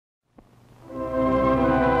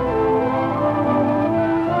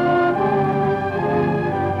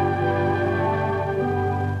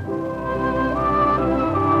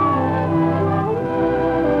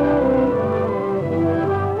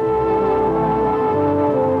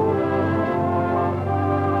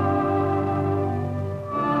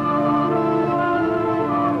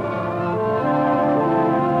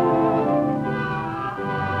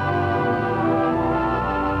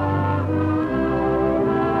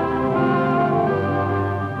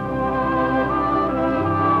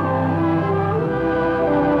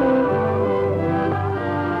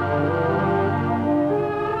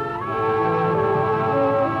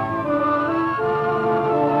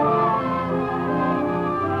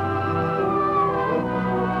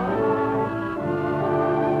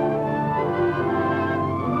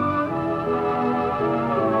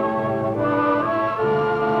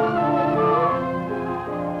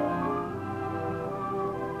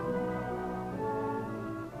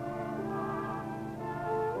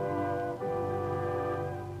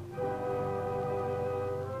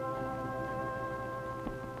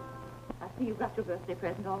see you got your birthday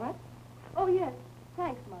present all right. Oh, yes.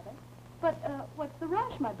 Thanks, Mother. But, what's the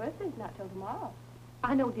rush? My birthday's not till tomorrow.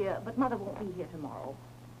 I know, dear, but Mother won't be here tomorrow.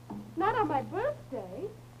 Not on my birthday?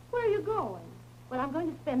 Where are you going? Well, I'm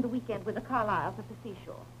going to spend the weekend with the Carlyles at the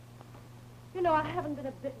seashore. You know, I haven't been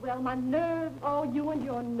a bit well. My nerves. Oh, you and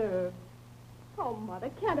your nerves. Oh, Mother,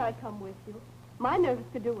 can't I come with you? My nerves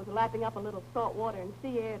could do with lapping up a little salt water and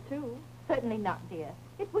sea air, too. Certainly not, dear.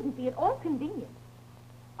 It wouldn't be at all convenient.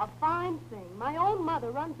 A fine thing. My own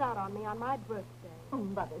mother runs out on me on my birthday. Oh,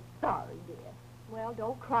 Mother's sorry, dear. Well,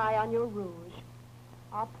 don't cry on your rouge.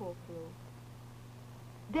 I'll pull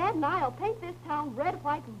through. Dad and I'll paint this town red,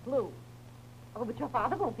 white, and blue. Oh, but your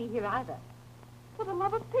father won't be here either. For the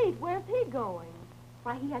love of Pete, where's he going?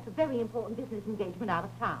 Why, he has a very important business engagement out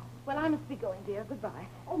of town. Well, I must be going, dear. Goodbye.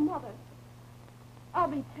 Oh, Mother, I'll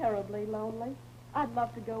be terribly lonely. I'd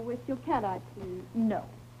love to go with you. Can't I, please? No.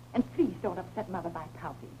 And please don't upset Mother by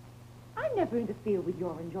pouting. I never interfere with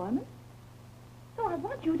your enjoyment. So I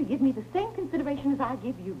want you to give me the same consideration as I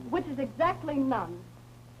give you. Which is exactly none.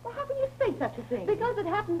 Well, how can you say such a thing? Because it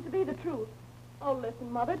happens to be the truth. Oh,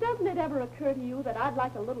 listen, Mother, doesn't it ever occur to you that I'd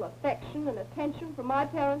like a little affection and attention from my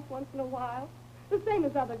parents once in a while? The same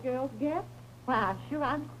as other girls get. Well, I'm sure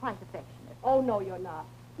I'm quite affectionate. Oh, no, you're not.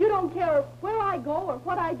 You don't care where I go or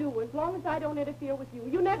what I do as long as I don't interfere with you.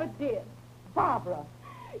 You never did. Barbara.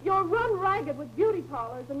 You're run ragged with beauty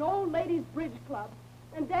parlors and old ladies' bridge clubs.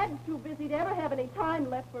 And Dad's too busy to ever have any time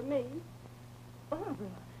left for me. Barbara.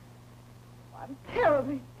 I'm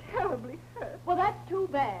terribly, terribly hurt. Well, that's too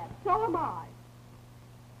bad. So am I.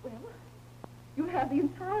 Well, you have the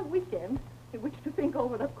entire weekend in which to think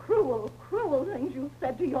over the cruel, cruel things you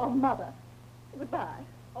said to your mother. Goodbye.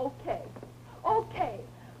 Okay. Okay.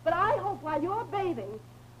 But I hope while you're bathing,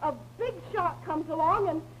 a big shark comes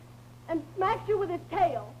along and smacks you with his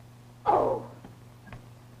tail. Oh!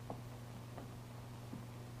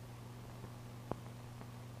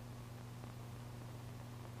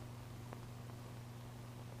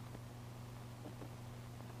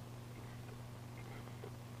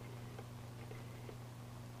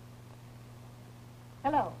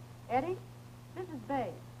 Hello, Eddie. This is Babe.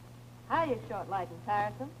 Hiya, short, light, and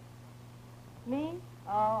tiresome. Me?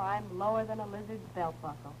 Oh, I'm lower than a lizard's belt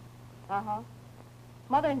buckle. Uh-huh.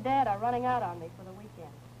 Mother and Dad are running out on me for the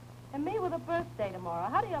weekend. And me with a birthday tomorrow.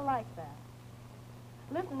 How do you like that?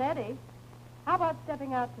 Listen, Eddie, how about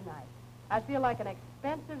stepping out tonight? I feel like an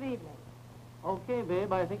expensive evening. Okay,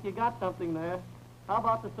 babe, I think you got something there. How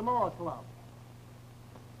about the Samoa Club?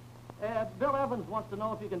 Bill Evans wants to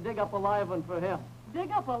know if you can dig up a live one for him. Dig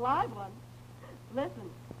up a live one? Listen,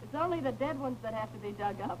 it's only the dead ones that have to be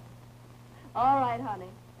dug up. All right, honey.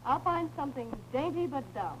 I'll find something dainty but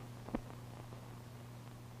dumb.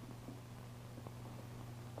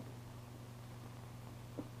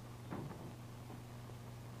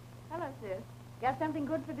 Hello, sis. Got something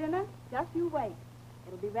good for dinner? Just you wait.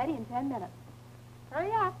 It'll be ready in 10 minutes.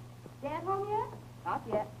 Hurry up. Dad home yet? Not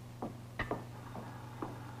yet.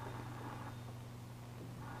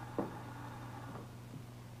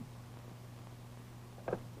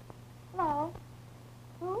 Hello.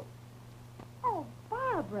 Who? Oh,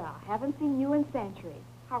 Barbara. Haven't seen you in centuries.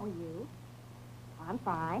 How are you? I'm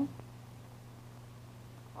fine.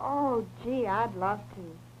 Oh, gee, I'd love to.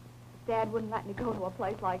 Dad wouldn't let me go to a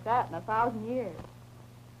place like that in 1,000 years.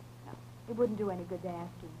 No, it wouldn't do any good to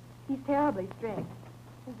ask him. He's terribly strict.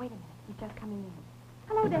 Oh, wait a minute. He's just coming in.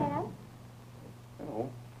 Hello, Dad. Hello.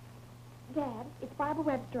 Dad, it's Barbara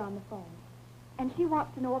Webster on the phone. And she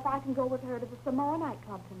wants to know if I can go with her to the Samoa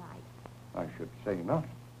nightclub tonight. I should say not.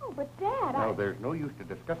 Oh, but Dad, No, there's no use to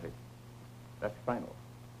discuss it. That's final.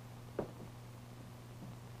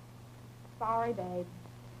 Sorry, babe.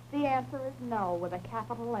 The answer is no with a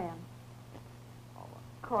capital N. Oh,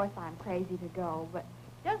 of course I'm crazy to go, but...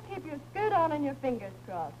 Just keep your skirt on and your fingers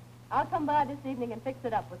crossed. I'll come by this evening and fix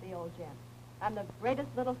it up with the old gent. I'm the greatest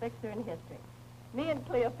little fixer in history. Me and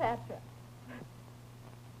Cleopatra.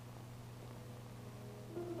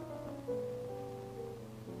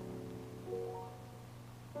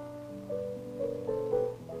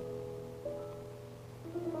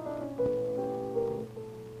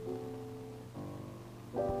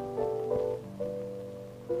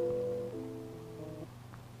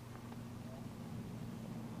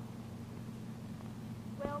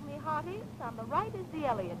 On the right is the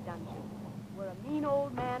Elliott dungeon, where a mean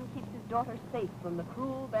old man keeps his daughter safe from the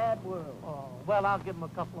cruel, bad world. Oh, well, I'll give him a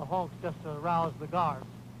couple of honks just to rouse the guards.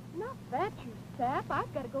 Not that, you sap.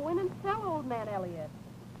 I've got to go in and sell old man Elliott.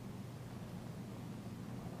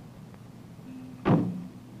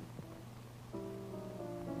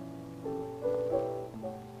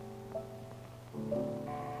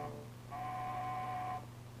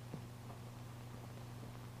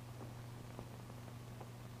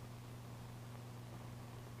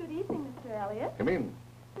 Good evening, Mr. Elliott. Come in.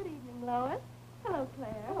 Good evening, Lois. Hello,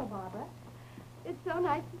 Claire. Hello, Barbara. It's so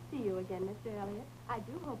nice to see you again, Mr. Elliott. I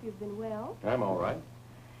do hope you've been well. I'm all right.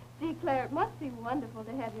 Gee, Claire, it must be wonderful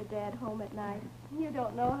to have your dad home at night. You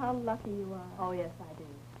don't know how lucky you are. Oh, yes, I do.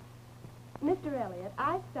 Mr. Elliott,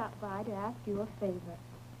 I stopped by to ask you a favor.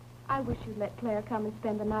 I wish you'd let Claire come and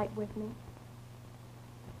spend the night with me.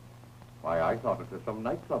 Why, I thought it was some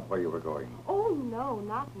nightclub where you were going. Oh, no,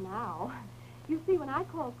 not now. You see, when I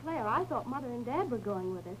called Claire, I thought Mother and Dad were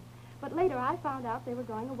going with us. But later I found out they were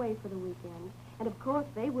going away for the weekend. And, of course,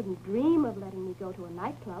 they wouldn't dream of letting me go to a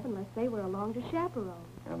nightclub unless they were along to chaperone.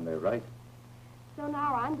 And they're right. So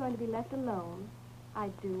now I'm going to be left alone. I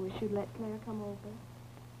do wish you'd let Claire come over.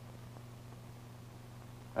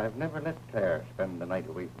 I've never let Claire spend the night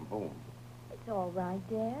away from home. It's all right,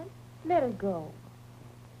 Dad. Let her go.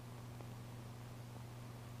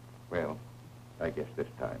 Well, I guess this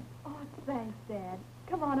time. Oh, thanks, Dad.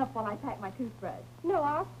 Come on up while I pack my toothbrush. No,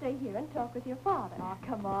 I'll stay here and talk with your father. Oh,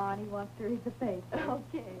 come on. He wants to read the paper.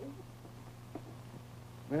 Okay.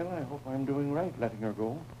 Well, I hope I'm doing right letting her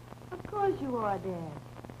go. Of course you are, Dad.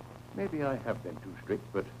 Maybe I have been too strict,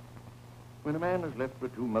 but when a man is left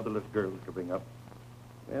with two motherless girls to bring up,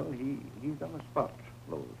 well, he's on the spot,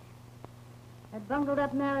 Lois. That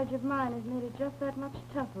bungled-up marriage of mine has made it just that much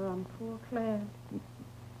tougher on poor Claire.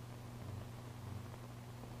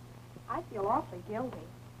 I feel awfully guilty.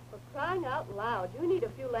 For crying out loud, you need a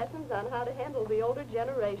few lessons on how to handle the older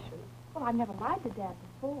generation. Well, I've never lied to Dad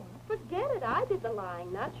before. Forget it. I did the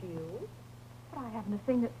lying, not you. But I haven't a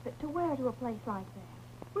thing that's fit to wear to a place like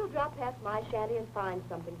that. We'll drop past my shanty and find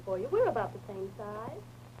something for you. We're about the same size.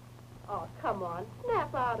 Oh, come on.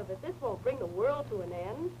 Snap out of it. This won't bring the world to an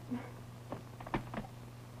end.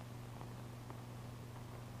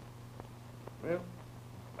 Well,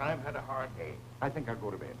 I've had a hard day. I think I'll go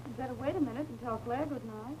to bed. You'd better wait a minute and tell Claire good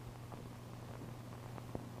night.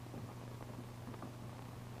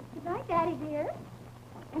 Good night, Daddy, dear.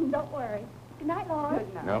 And don't worry. Good night, Laura.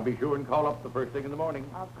 Good night. Now be sure and call up the first thing in the morning.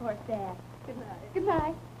 Of course, Dad. Good night. Good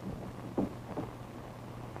night.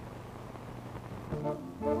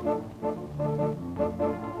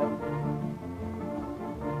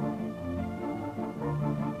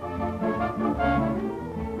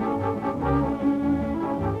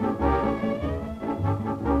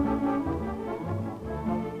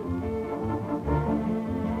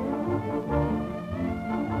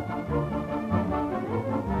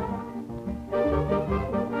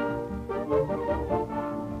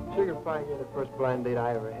 You're the first blind date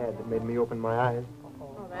I ever had that made me open my eyes.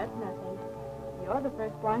 Oh, that's nothing. You're the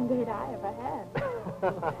first blind date I ever had.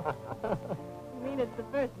 You mean it's the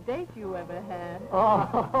first date you ever had?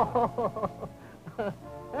 Oh.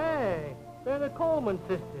 Hey, they're the Coleman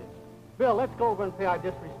sisters. Bill, let's go over and pay our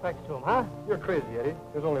disrespects to them, huh? You're crazy, Eddie.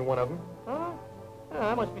 There's only one of them. Huh? Yeah,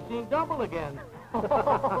 I must be seeing double again.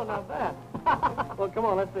 Oh, not bad. Well, come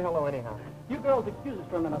on, let's say hello anyhow. You girls excuse us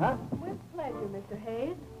for a minute, huh? With pleasure, Mr.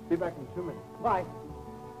 Hayes. Be back in 2 minutes. Bye.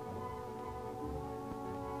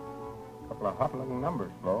 Couple of hot little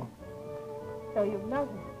numbers, Flo. So you've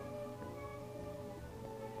noticed.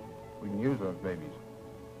 We can use those babies.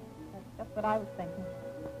 That's just what I was thinking.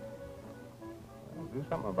 Well, do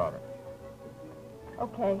something about it.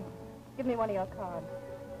 Okay. Give me one of your cards.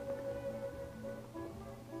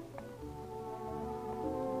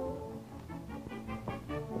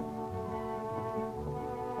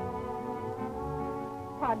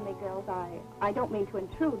 Pardon me, girls. I don't mean to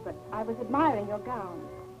intrude, but I was admiring your gowns.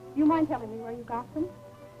 Do you mind telling me where you got them?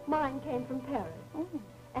 Mine came from Paris. Oh.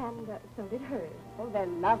 And so did hers. Oh, they're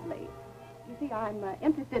lovely. You see, I'm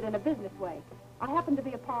interested in a business way. I happen to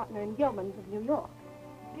be a partner in Gilman's of New York.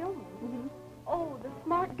 Gilman's? Mm-hmm. Oh, the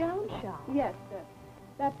smart gown shop. Yes,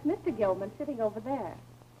 that's Mr. Gilman sitting over there.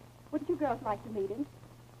 Wouldn't you girls like to meet him?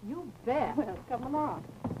 You bet. Well, come along.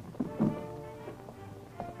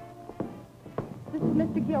 This is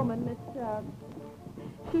Mr. Gilman,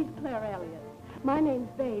 she's Claire Elliott. My name's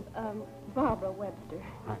Babe, Barbara Webster.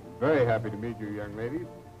 I'm very happy to meet you, young ladies.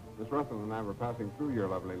 Miss Russell and I were passing through your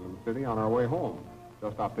lovely little city on our way home.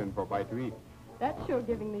 Just stopped in for a bite to eat. That's sure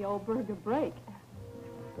giving the old burg a break.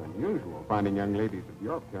 It's unusual finding young ladies of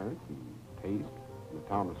your appearance and taste in a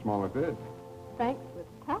town as small as this. Thanks with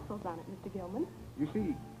tassels on it, Mr. Gilman. You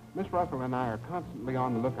see, Miss Russell and I are constantly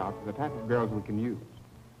on the lookout for the type of girls we can use.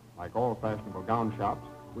 Like all fashionable gown shops,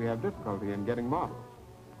 we have difficulty in getting models.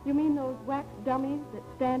 You mean those wax dummies that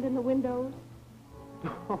stand in the windows?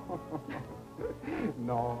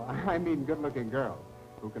 No, I mean good-looking girls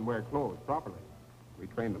who can wear clothes properly. We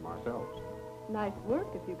train them ourselves. Nice work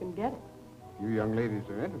if you can get it. If you young ladies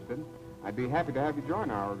are interested, I'd be happy to have you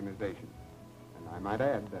join our organization. And I might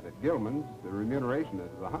add that at Gilman's, the remuneration is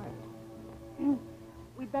the highest.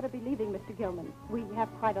 We'd better be leaving, Mr. Gilman. We have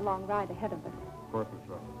quite a long ride ahead of us. Of course, Miss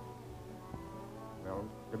Russell. Well,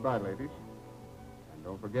 goodbye, ladies. And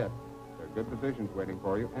don't forget, there are good positions waiting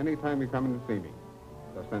for you anytime you come in to see me.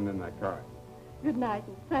 Just send in that card. Good night,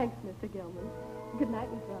 and thanks, Mr. Gilman. Good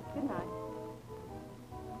night, Miss Ruff. Good night.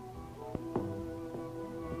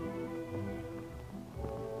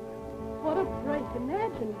 What a break.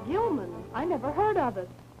 Imagine Gilman. I never heard of it.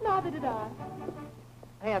 Neither did I.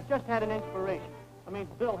 Hey, I've just had an inspiration.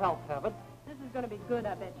 Bill helped have it. This is going to be good,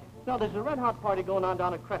 I bet you. No, there's a red-hot party going on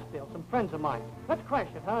down at Crestdale. Some friends of mine. Let's crash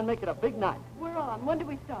it, huh, and make it a big night. We're on. When do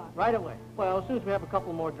we start? Right away. Well, as soon as we have a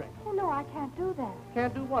couple more drinks. Oh, no, I can't do that.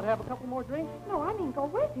 Can't do what? Have a couple more drinks? No, I mean go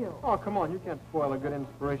with you. Oh, come on. You can't spoil a good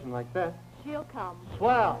inspiration like that. She'll come.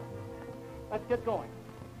 Swell. Let's get going.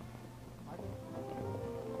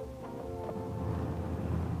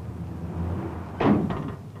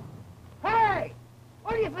 Hey!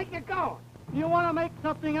 Where do you think you're going? You want to make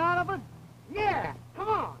something out of it? Yeah, come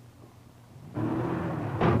on.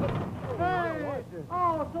 Hey!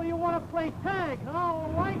 Oh, so you want to play tag?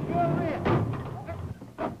 All right, you're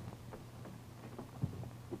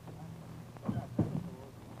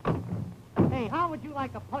in. Hey, how would you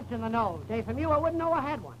like a punch in the nose? Say, from you, I wouldn't know I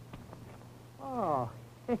had one. Oh,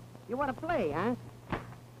 You want to play, huh?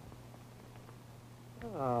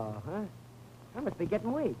 Oh, huh? I must be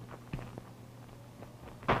getting weak.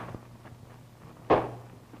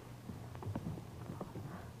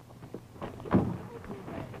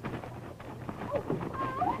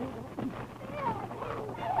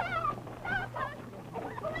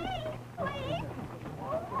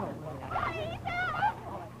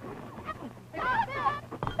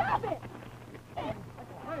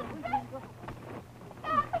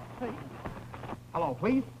 Hello,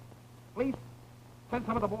 police? Police? Send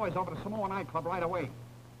some of the boys over to Samoa nightclub right away.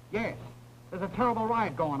 Yes, there's a terrible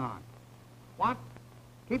riot going on. What?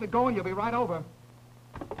 Keep it going, you'll be right over.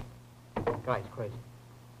 Guy's crazy.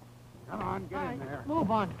 Come on, get in there.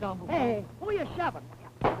 move on, Stumble. Hey, who are you shoving?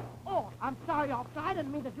 Oh, I'm sorry, officer. I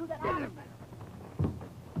didn't mean to do that. Get in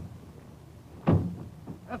there.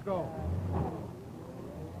 Let's go.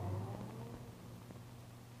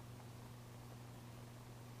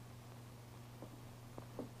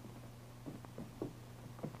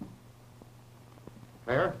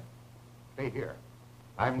 Claire, stay here.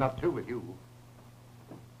 I'm not through with you.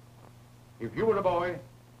 If you were a boy,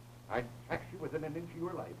 I'd tax you within an inch of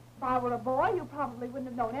your life. If I were a boy, you probably wouldn't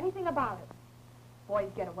have known anything about it. Boys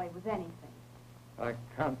get away with anything. I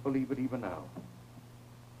can't believe it even now.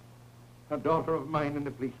 A daughter of mine in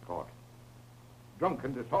the police court. Drunk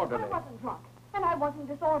and disorderly. I wasn't drunk, and I wasn't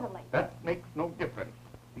disorderly. That makes no difference.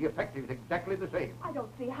 The effect is exactly the same. I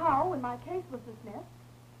don't see how, when my case was dismissed.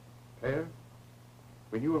 Claire,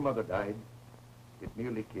 when your mother died, it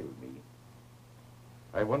nearly killed me.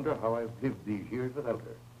 I wonder how I've lived these years without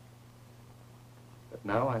her. But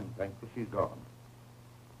now I'm thankful she's gone.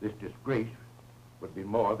 This disgrace would be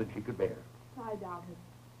more than she could bear. I doubt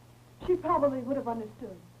it. She probably would have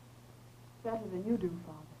understood. Better than you do,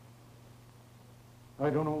 Father. I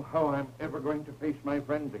don't know how I'm ever going to face my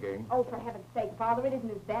friends again. Oh, for heaven's sake, Father, it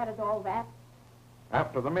isn't as bad as all that.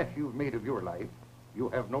 After the mess you've made of your life, you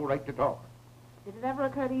have no right to talk. Did it ever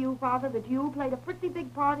occur to you, Father, that you played a pretty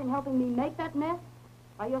big part in helping me make that mess?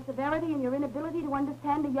 By your severity and your inability to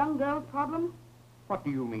understand a young girl's problems? What do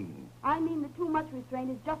you mean? I mean that too much restraint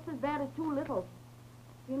is just as bad as too little.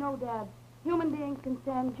 You know, Dad, human beings can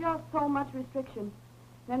stand just so much restriction.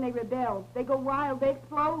 Then they rebel. They go wild. They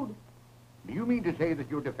explode. Do you mean to say that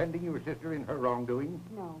you're defending your sister in her wrongdoing?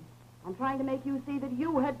 No. I'm trying to make you see that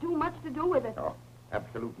you had too much to do with it. Oh,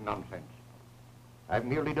 absolute nonsense. I've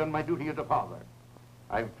nearly done my duty as a father.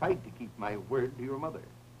 I've tried to keep my word to your mother.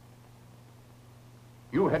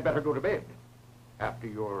 You had better go to bed after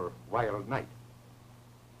your wild night.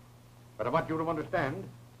 But I want you to understand,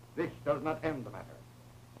 this does not end the matter.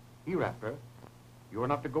 Hereafter, you are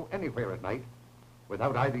not to go anywhere at night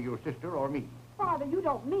without either your sister or me. Father, you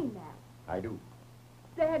don't mean that. I do.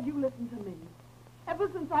 Dad, you listen to me. Ever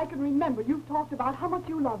since I can remember, you've talked about how much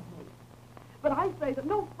you love me. But I say that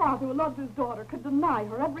no father who loves his daughter could deny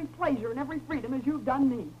her every pleasure and every freedom as you've done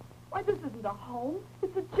me. Why, this isn't a home.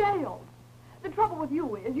 It's a jail. The trouble with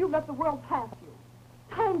you is you've let the world pass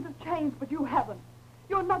you. Times have changed, but you haven't.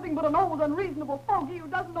 You're nothing but an old, unreasonable fogey who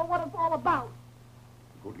doesn't know what it's all about.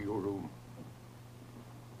 Go to your room.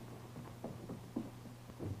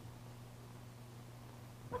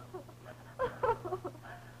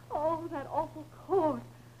 Oh, that awful court.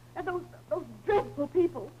 And those dreadful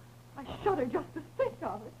people. I shudder just to think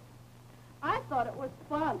of it. I thought it was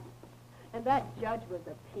fun. And that judge was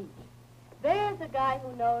a peach. There's a guy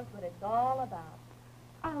who knows what it's all about.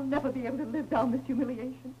 I'll never be able to live down this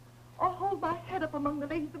humiliation or hold my head up among the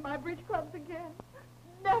ladies of my bridge clubs again.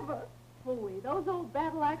 Never. Phooey, those old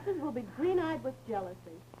battle axes will be green-eyed with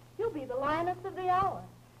jealousy. You'll be the lioness of the hour,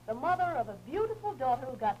 the mother of a beautiful daughter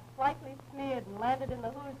who got slightly smeared and landed in the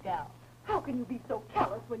hoosgow. How can you be so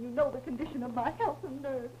callous when you know the condition of my health and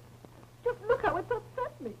nerves? Just look how it's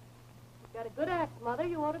upset me. You've got a good act, Mother.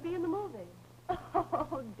 You ought to be in the movie.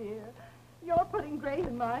 Oh, dear. You're putting grays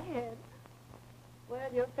in my head. Well,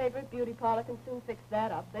 your favorite beauty parlor can soon fix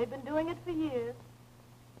that up. They've been doing it for years.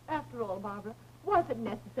 After all, Barbara, was it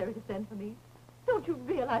necessary to send for me? Don't you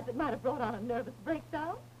realize it might have brought on a nervous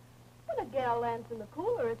breakdown? When a gal lands in the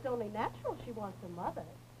cooler, it's only natural she wants a mother.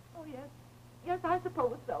 Oh, yes. Yes, I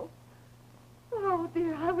suppose so. Oh,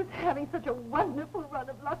 dear, I was having such a wonderful run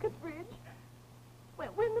of luck at bridge.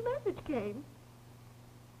 When the message came,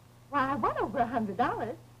 why, I won over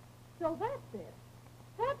 $100. So that's it.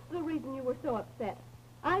 That's the reason you were so upset.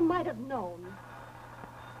 I might have known.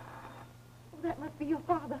 Oh, that must be your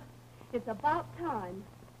father. It's about time.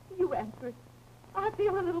 You answer it. I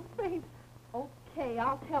feel a little faint. Okay,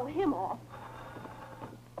 I'll tell him off.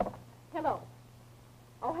 Hello.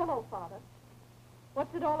 Oh, hello, Father.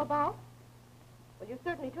 What's it all about? Well, you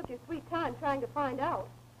certainly took your sweet time trying to find out.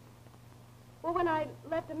 Well, when I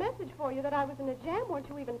left a message for you that I was in a jam, weren't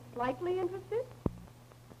you even slightly interested?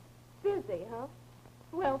 Busy, huh?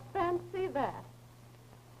 Well, fancy that.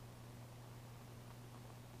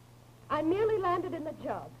 I merely landed in the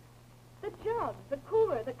jug. The jug, the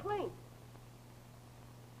cooler, the clink.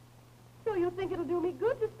 So you think it'll do me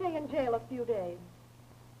good to stay in jail a few days?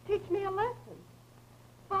 Teach me a lesson.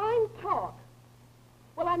 Fine talk.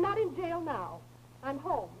 Well, I'm not in jail now. I'm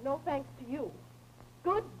home, no thanks to you.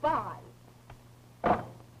 Goodbye.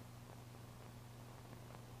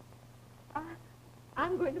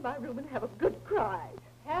 I'm going to my room and have a good cry.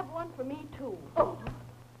 Have one for me, too. Oh.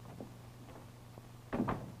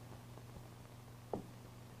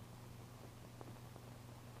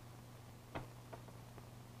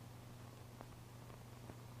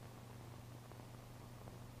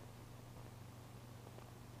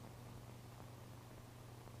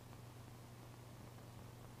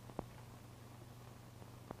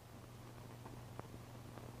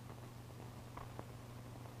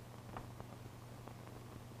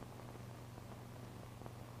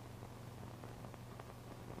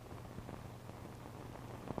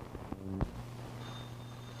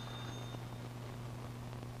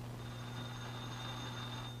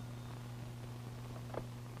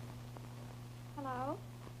 Hello?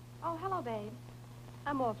 Oh, hello, babe.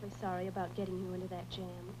 I'm awfully sorry about getting you into that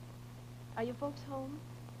jam. Are you folks home?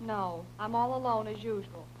 No, I'm all alone as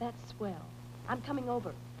usual. That's swell. I'm coming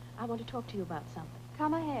over. I want to talk to you about something.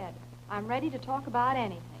 Come ahead. I'm ready to talk about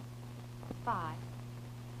anything. Bye.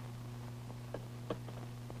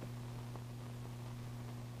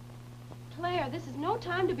 Claire, this is no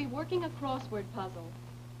time to be working a crossword puzzle.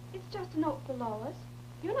 It's just a note for Lois.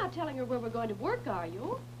 You're not telling her where we're going to work, are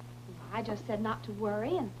you? I just said not to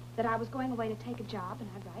worry and that I was going away to take a job and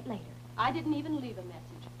I'd write later. I didn't even leave a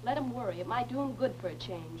message. Let them worry. It might do them good for a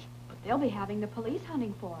change. But they'll be having the police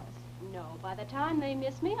hunting for us. No, by the time they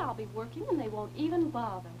miss me, I'll be working and they won't even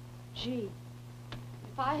bother. Gee.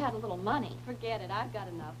 If I had a little money, forget it. I've got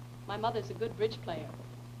enough. My mother's a good bridge player.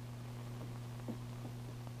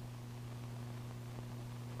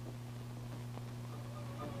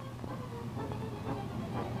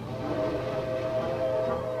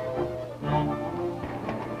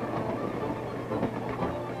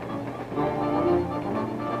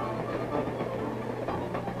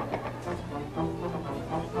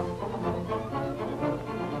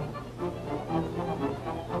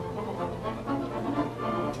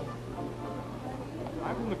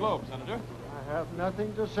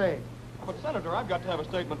 Nothing to say. But, Senator, I've got to have a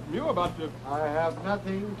statement from you about your... I have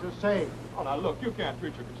nothing to say. Oh, now, look, you can't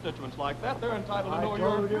treat your constituents like that. They're entitled to know I your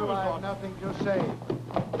told views you I have on... nothing to say.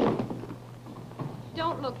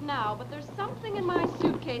 Don't look now, but there's something in my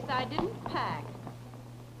suitcase I didn't pack.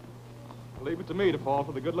 Leave it to me to fall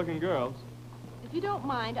for the good-looking girls. If you don't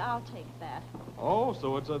mind, I'll take that. Oh,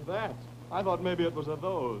 so it's a that. I thought maybe it was a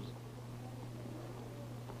those.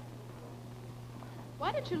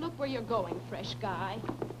 Why don't you look where you're going, fresh guy?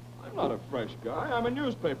 I'm not a fresh guy. I'm a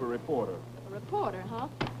newspaper reporter. A reporter, huh?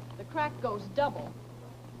 The crack goes double.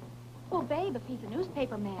 Well, babe, if he's a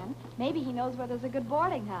newspaper man, maybe he knows where there's a good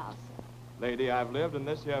boarding house. Lady, I've lived in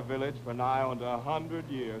this here village for nigh on to 100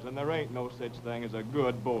 years, and there ain't no such thing as a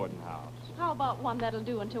good boarding house. How about one that'll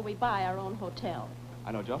do until we buy our own hotel?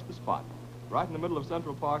 I know just the spot. right in the middle of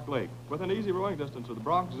Central Park Lake, within easy rowing distance of the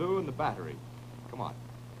Bronx Zoo and the Battery. Come on.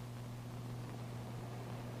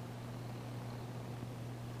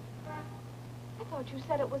 I thought you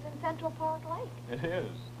said it was in Central Park Lake. It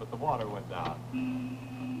is, but the water went down.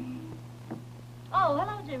 Oh,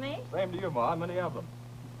 hello, Jimmy. Same to you, Ma, many of them.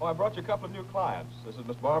 Oh, I brought you a couple of new clients. This is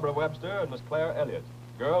Miss Barbara Webster and Miss Claire Elliott.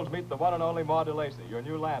 Girls, meet the one and only Ma DeLacy, your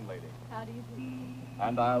new landlady. How do you do?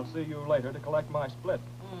 And I'll see you later to collect my split.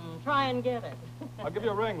 Try and get it. I'll give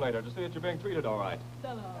you a ring later to see that you're being treated all right. So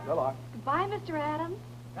long. So long. Goodbye, Mr. Adams.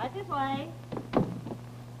 Right this way.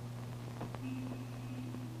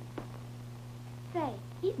 Say,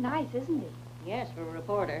 he's nice, isn't he? Yes, for a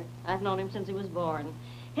reporter. I've known him since he was born.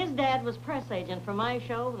 His dad was press agent for my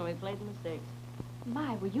show when we played in the Sticks.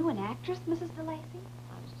 My, were you an actress, Mrs. DeLacy?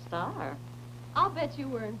 I was a star. I'll bet you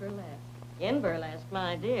were in burlesque. In burlesque,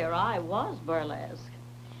 my dear, I was burlesque.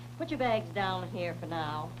 Put your bags down here for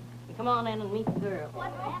now. And come on in and meet the girls.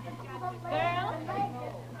 Girls,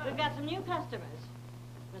 we've got some new customers.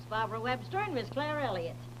 Miss Barbara Webster and Miss Claire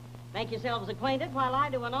Elliott. Make yourselves acquainted while I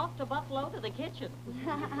do an off to Buffalo to the kitchen.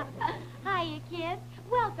 Hiya, kids.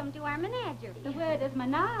 Welcome to our menagerie. The word is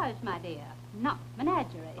menage, my dear, not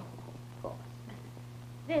menagerie. Of course.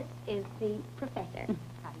 This is the professor.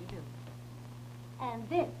 How do you do? And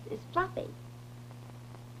this is Floppy.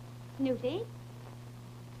 Snooty.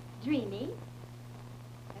 Dreamy.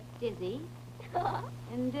 Dizzy.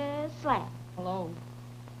 And, Slap. Hello.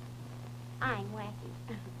 I'm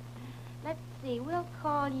Wacky. Let's see, we'll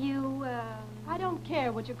call you, I don't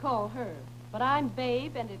care what you call her, but I'm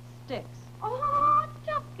Babe and it sticks. Oh,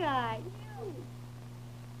 tough guy, you.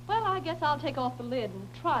 Well, I guess I'll take off the lid and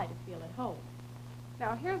try to feel at home.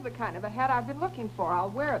 Now, here's the kind of a hat I've been looking for.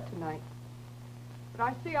 I'll wear it tonight. But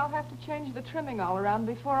I see I'll have to change the trimming all around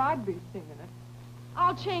before I'd be singing it.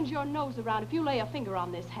 I'll change your nose around if you lay a finger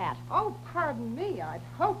on this hat. Oh, pardon me. I'd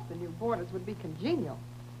hoped the new boarders would be congenial.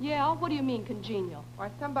 Yeah? What do you mean, congenial? Why,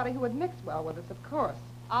 somebody who would mix well with us, of course.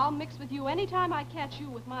 I'll mix with you any time I catch you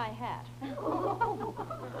with my hat.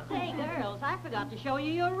 Say, girls, I forgot to show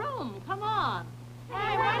you your room. Come on.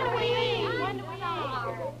 Hey, when do we eat? When do we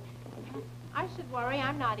eat? I should worry.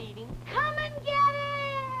 I'm not eating. Come and get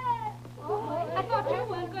it! Oh, I thought you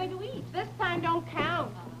weren't going to eat. This time don't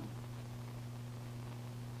count.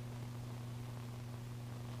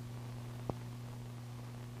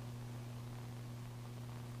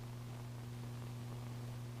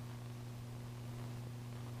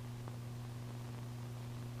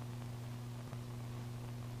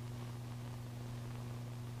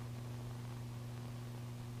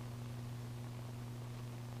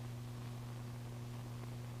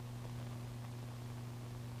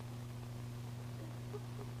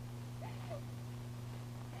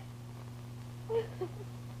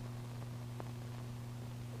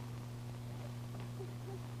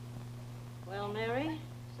 Well, Mary,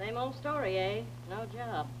 same old story, eh? No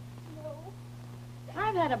job. No.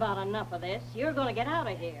 I've had about enough of this. You're going to get out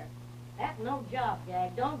of here. That no job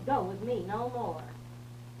gag don't go with me no more.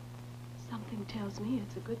 Something tells me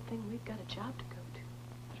it's a good thing we've got a job to go to.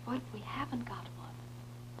 But what if we haven't got one?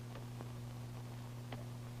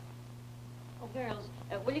 Oh, girls,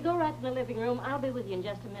 will you go right in the living room? I'll be with you in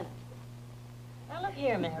just a minute. Now, look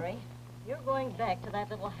here, Mary. You're going back to that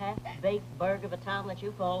little half-baked burg of a town that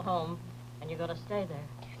you call home, and you're going to stay there.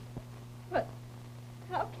 But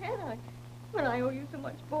how can I when I owe you so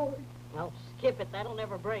much board? No, skip it. That'll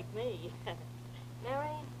never break me. Mary,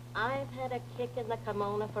 I've had a kick in the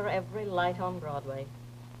kimono for every light on Broadway.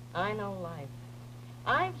 I know life.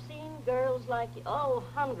 I've seen girls like you, oh,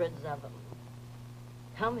 hundreds of them,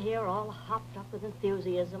 come here all hopped up with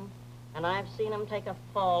enthusiasm, and I've seen them take a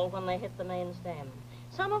fall when they hit the main stem.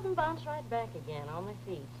 Some of them bounce right back again on their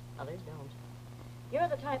feet. Others don't. You're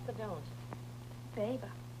the type that don't. Babe,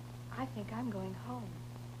 I think I'm going home.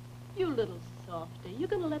 You little softy. You're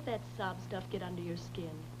going to let that sob stuff get under your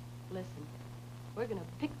skin. Listen, we're going to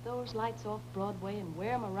pick those lights off Broadway and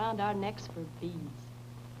wear them around our necks for beads.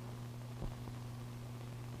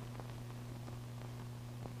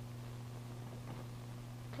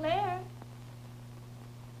 Claire?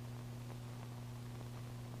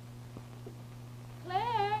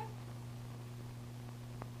 Claire?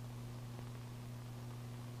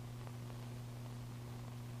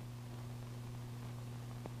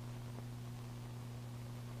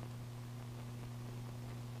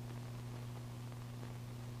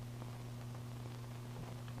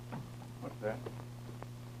 What's that?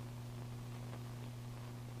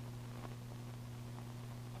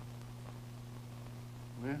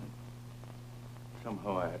 Well,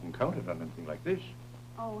 somehow I hadn't counted on anything like this.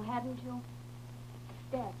 Oh, hadn't you?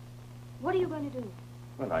 Dad, what are you going to do?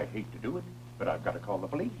 Well, I hate to do it. But I've got to call the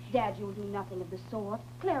police. Dad, you'll do nothing of the sort.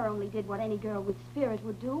 Claire only did what any girl with spirit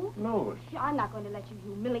would do. No. I'm not going to let you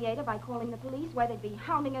humiliate her by calling the police, where they'd be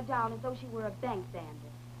hounding her down as though she were a bank bandit.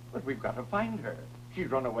 But we've got to find her. She's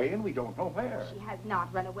run away and we don't know where. She has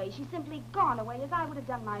not run away. She's simply gone away, as I would have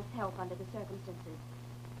done myself under the circumstances.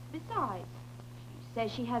 Besides, she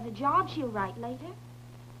says she has a job she'll write later.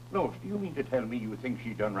 No, do you mean to tell me you think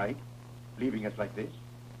she's done right, leaving us like this?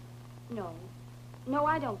 No. No,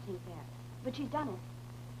 I don't think that. But she's done it.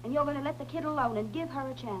 And you're going to let the kid alone and give her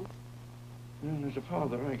a chance. As a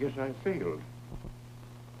father, I guess I failed.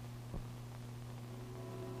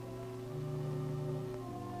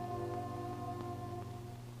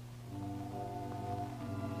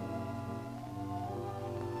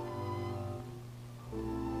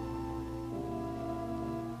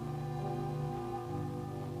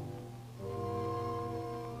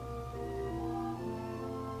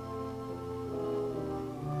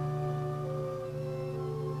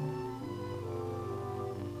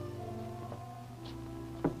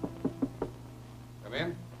 Come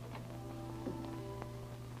in.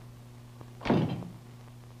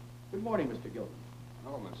 Good morning, Mr. Gilman.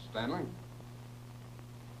 Hello, Miss Stanley.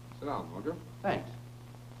 Sit down, won't you? Thanks.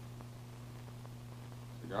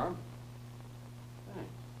 Cigar? Thanks.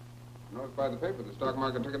 Noticed by the paper the stock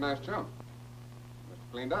market took a nice jump. Must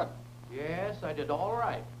have cleaned up. Yes, I did all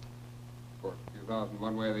right. Of course, a few thousand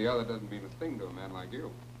one way or the other doesn't mean a thing to a man like you.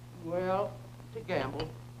 Well, it's a gamble.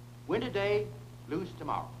 Win today, lose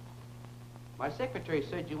tomorrow. My secretary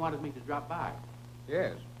said you wanted me to drop by.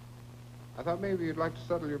 Yes. I thought maybe you'd like to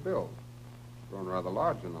settle your bills. Grown rather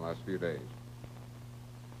large in the last few days.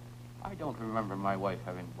 I don't remember my wife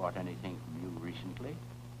having bought anything from you recently.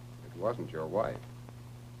 It wasn't your wife.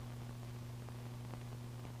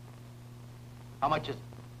 How much is it?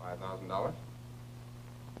 $5,000?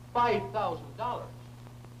 $5,000.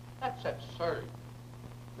 That's absurd.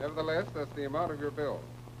 Nevertheless, that's the amount of your bill.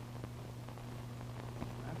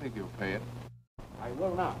 I think you'll pay it. I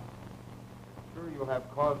will not. Sure you'll have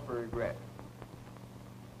cause for regret.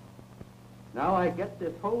 Now I get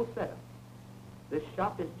this whole setup. This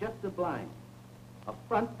shop is just a blind. A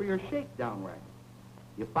front for your shakedown racket.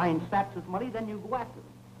 You find saps with money, then you go after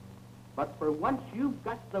them. But for once you've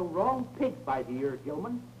got the wrong pig by the ear,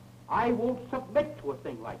 Gilman. I won't submit to a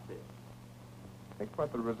thing like this. Think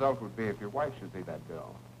what the result would be if your wife should see that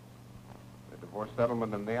bill. The divorce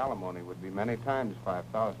settlement and the alimony would be many times $5,000,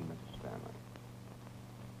 Mrs. Stanley.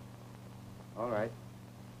 All right.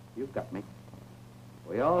 You've got me.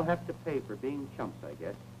 We all have to pay for being chumps, I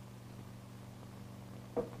guess.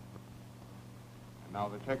 And now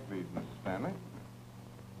the check, please, Mrs. Stanley.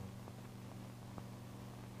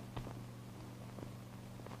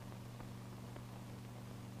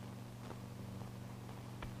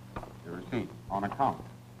 Your receipt, on account.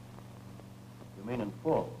 You mean in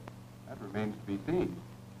full? That remains to be seen.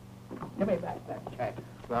 Give me back that check.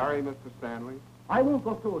 Sorry, Mr. Stanley. I won't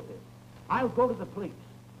go through with this. I'll go to the police.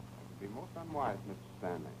 It would be most unwise, Mr.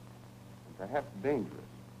 Stanley, and perhaps dangerous.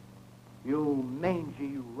 You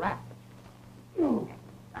mangy rat. You.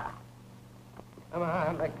 Come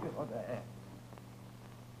on, let go of that.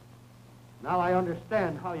 Now I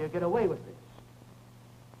understand how you get away with this.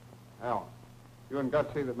 Al, you and Gus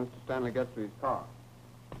see that Mr. Stanley gets to his car.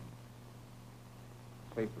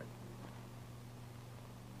 Safely.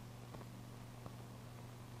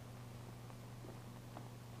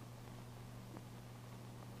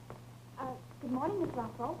 Good morning, Miss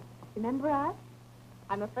Russell. Remember us?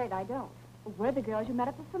 I'm afraid I don't. We're the girls you met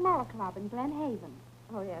at the Samoa Club in Glen Haven.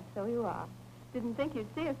 Oh, yes, so you are. Didn't think you'd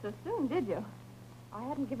see us so soon, did you? I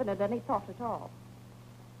hadn't given it any thought at all.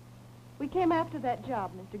 We came after that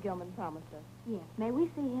job Mr. Gilman promised us. Yes. May we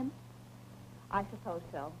see him? I suppose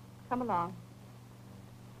so. Come along.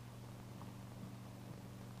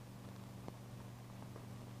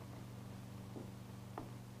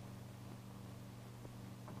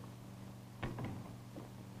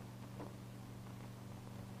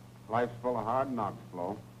 Life's full of hard knocks,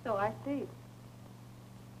 Flo. So I see.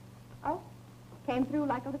 Oh, came through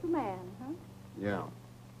like a little man, huh? Yeah.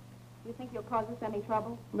 You think you'll cause us any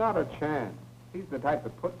trouble? Not a chance. He's the type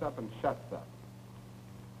that puts up and shuts up.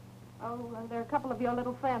 Oh, well, there are a couple of your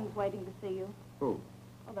little friends waiting to see you. Who?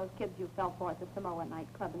 Oh, those kids you fell for at the Samoa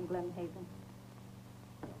nightclub in Glen Haven.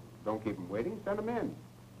 Don't keep them waiting. Send them in.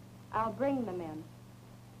 I'll bring them in.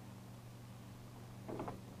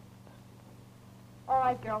 All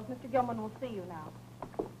right, girls. Mr. Gilman will see you now.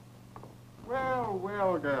 Well,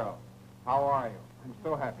 well, girl. How are you? I'm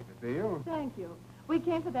so happy to see you. Thank you. We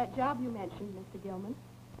came for that job you mentioned, Mr. Gilman.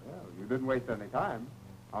 Well, you didn't waste any time.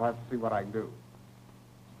 I'll have to see what I can do.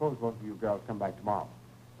 Suppose both of you girls come back tomorrow.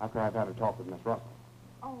 after I've had a talk with Miss Russell.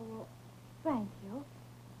 Oh, well, thank you.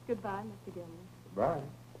 Goodbye, Mr. Gilman. Goodbye.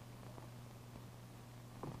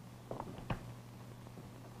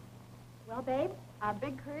 Well, babe, our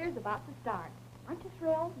big career's about to start. Aren't you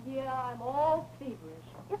thrilled? Yeah, I'm all feverish.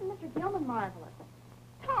 Isn't Mr. Gilman marvelous?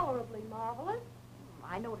 Tolerably marvelous.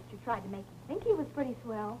 I noticed you tried to make him think he was pretty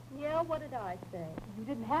swell. Yeah, what did I say? You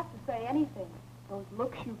didn't have to say anything. Those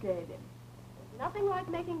looks you gave him. There's nothing like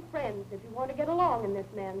making friends if you want to get along in this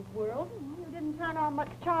man's world. You didn't turn on much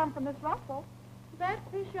charm from Miss Russell. That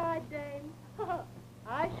fish-eyed dame.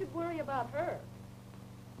 I should worry about her.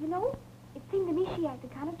 You know, it seemed to me she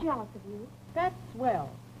acted kind of jealous of you. That's swell.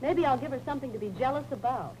 Maybe I'll give her something to be jealous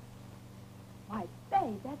about. Why,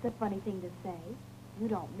 babe, that's a funny thing to say. You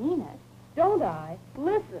don't mean it. Don't I?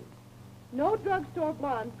 Listen. No drugstore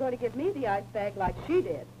blonde's going to give me the ice bag like she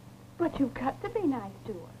did. But you've got to be nice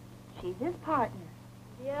to her. She's his partner.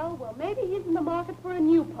 Yeah, well, maybe he's in the market for a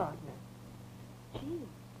new partner. Gee,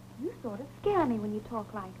 you sort of scare me when you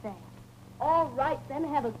talk like that. All right, then,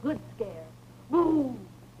 have a good scare. Boom!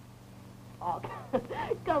 Oh,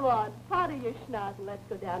 come on, powder your schnoz and let's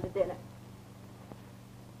go down to dinner.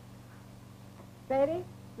 Sadie,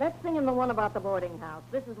 let's sing him the one about the boarding house.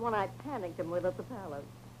 This is one I panicked him with at the palace.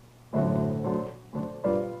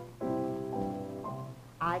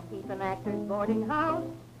 I keep an actor's boarding house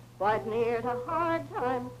quite near to Hard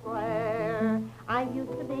Times Square. I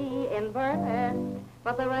used to be in Burnett,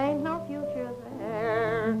 but there ain't no future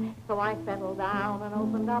there. So I settled down and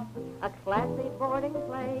opened up a classy boarding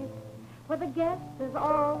place where the guest is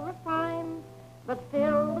all refined, but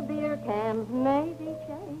still the beer cans may be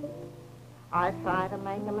changed. I try to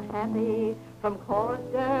make them happy from chorus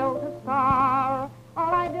girl to star.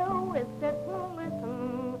 All I do is sit and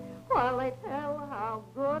listen while they tell how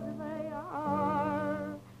good they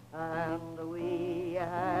are. And we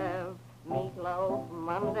have meatloaf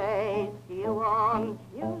Monday, stew on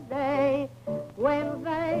Tuesday,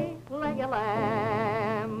 Wednesday, leg of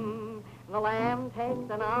lamb. The lamb takes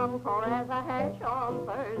an encore as a hash on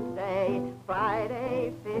Thursday,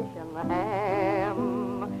 Friday, fish and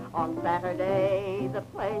ham. On Saturday, the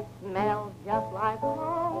place smells just like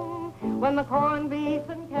home when the corned beef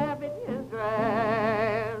and cabbage is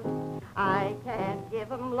dressed. I can't give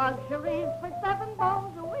them luxuries for 7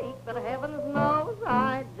 bowls a week, but heavens knows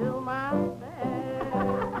I do my best.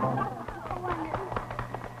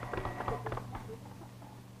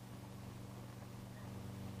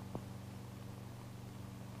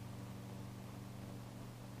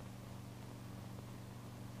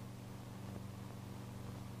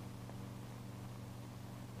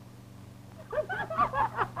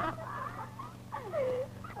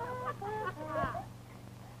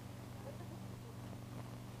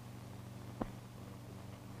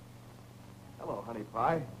 Hello, honey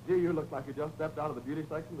pie. Gee, you look like you just stepped out of the beauty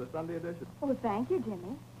section of the Sunday edition. Oh, thank you, Jimmy.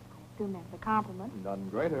 I assume that's a compliment. None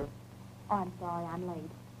greater. Oh, I'm sorry I'm late.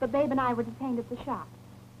 But Babe and I were detained at the shop.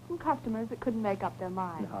 Some customers that couldn't make up their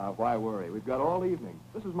minds. Nah, why worry? We've got all evening.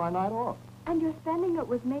 This is my night off. And you're spending it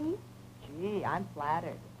with me? Gee, I'm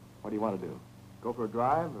flattered. What do you want to do? Go for a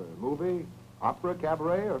drive, or a movie, opera,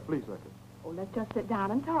 cabaret, or flea circus? Oh, let's just sit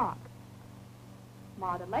down and talk.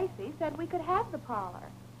 Martha Lacey said we could have the parlor.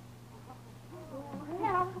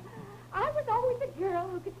 Well, I was always a girl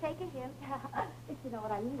who could take a hint, if you know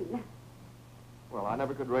what I mean. Well, I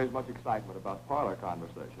never could raise much excitement about parlor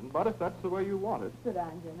conversation, but if that's the way you want it. Sit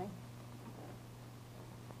down, Jimmy.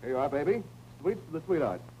 Here you are, baby. Sweets for the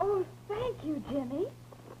sweetheart. Oh, thank you, Jimmy.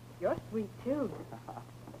 You're sweet, too.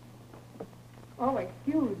 Oh,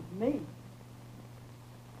 excuse me.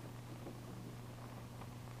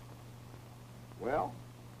 Well,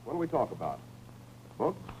 what do we talk about?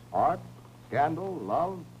 Books, art, scandal,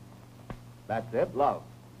 love? That's it, love.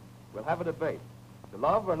 We'll have a debate. To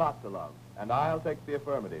love or not to love? And I'll take the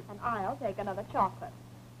affirmative. And I'll take another chocolate.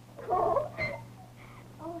 Oh,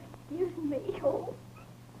 excuse me. Oh.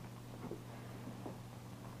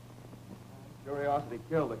 Curiosity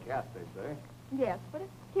killed the cat, they say. Yes, but it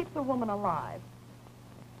keeps a woman alive.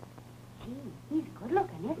 Gee, he's good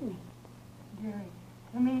looking, isn't he? Jerry,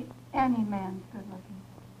 to me, any man's good looking.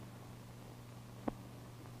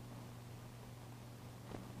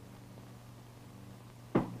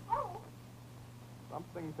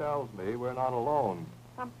 Something tells me we're not alone.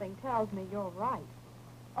 Something tells me you're right.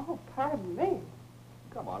 Oh, pardon me.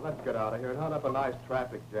 Come on, let's get out of here and hunt up a nice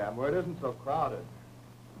traffic jam where it isn't so crowded.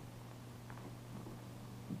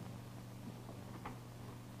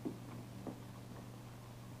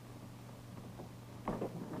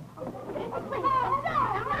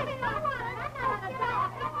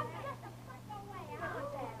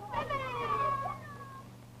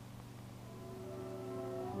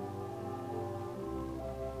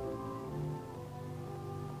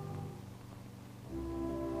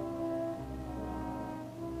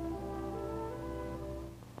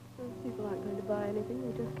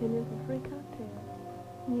 came in for free cocktails.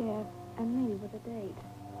 Yes, and me with a date.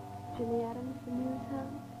 Jimmy Adams, the news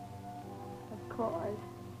hound? Of course.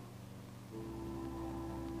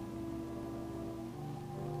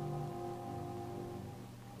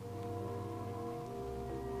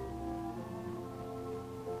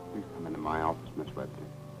 Please come into my office, Miss Webster.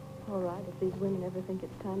 All right, if these women ever think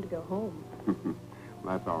it's time to go home.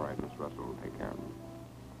 Well, that's all right. Miss Russell will take care of me.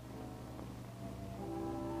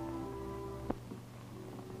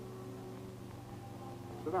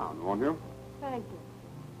 Sit down, won't you? Thank you.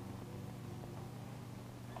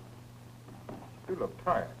 You look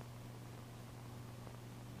tired.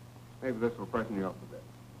 Maybe this will freshen you up a bit.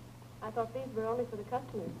 I thought these were only for the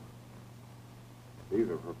customers. These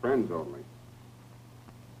are for friends only.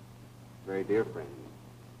 Very dear friends.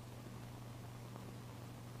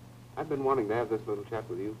 I've been wanting to have this little chat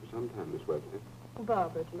with you for some time, Miss Webster.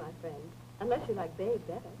 Barbara's my friend. Unless you like Babe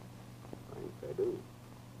better. Thanks, I do.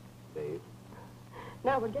 Dave.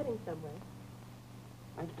 Now we're getting somewhere.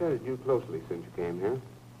 I've studied you closely since you came here.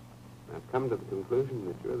 I've come to the conclusion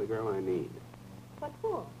that you're the girl I need. What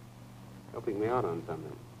for? Helping me out on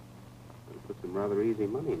something. I'll put some rather easy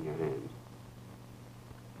money in your hands.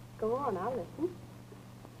 Go on, I'll listen.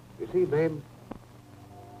 You see, babe,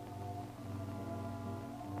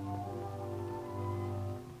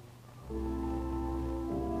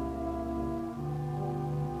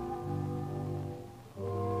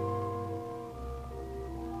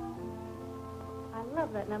 I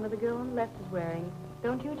love that number the girl on the left is wearing.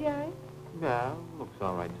 Don't you, Jerry? Yeah, looks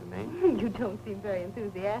all right to me. You don't seem very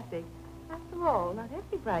enthusiastic. After all, not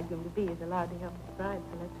every bridegroom-to-be is allowed to help his bride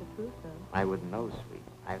select her trousseau. I wouldn't know, sweet.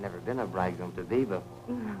 I've never been a bridegroom-to-be before.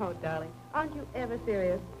 No, darling. Aren't you ever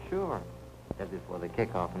serious? Sure. Except before the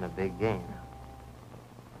kickoff in a big game.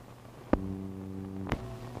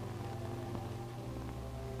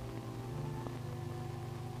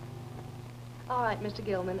 All right, Mr.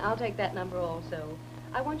 Gilman, I'll take that number also.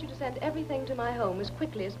 I want you to send everything to my home as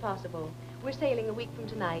quickly as possible. We're sailing a week from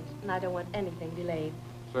tonight, and I don't want anything delayed.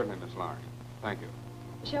 Certainly, Miss Lawrence. Thank you.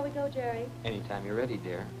 Shall we go, Jerry? Anytime you're ready,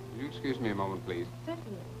 dear. Will you excuse me a moment, please?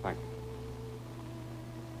 Certainly. Thank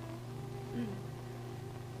you.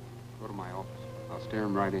 Go to my office. I'll steer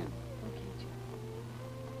him right in. Okay, Jerry.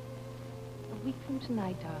 A week from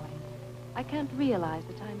tonight, darling. I can't realize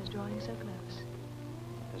the time is drawing so close.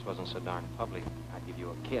 If this wasn't so darn public, I'd give you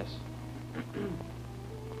a kiss.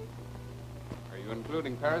 Are you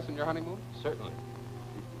including Paris in your honeymoon? Certainly.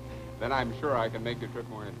 Then I'm sure I can make your trip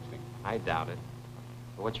more interesting. I doubt it.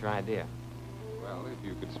 But what's your idea? Well, if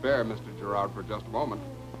you could spare Mr. Gerard for just a moment,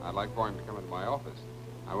 I'd like for him to come into my office.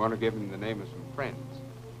 I want to give him the name of some friends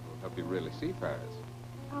who will help you really see Paris.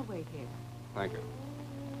 I'll wait here. Thank you.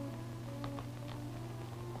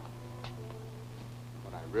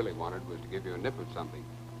 What I really wanted was to give you a nip of something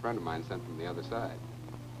a friend of mine sent from the other side.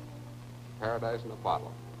 Paradise in a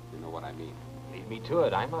bottle, if you know what I mean. Leave me to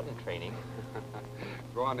it. I'm not in training.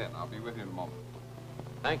 Go on in. I'll be with you in a moment.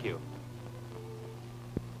 Thank you.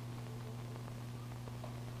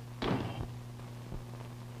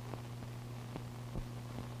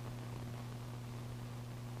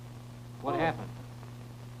 What happened?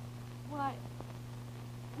 Why,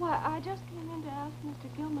 I just came in to ask Mr.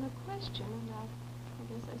 Gilman a question, and I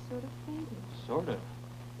guess I sort of fainted. Sort of.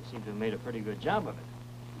 You seem to have made a pretty good job of it.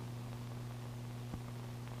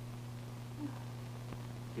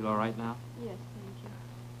 Feel all right now? Yes, thank you.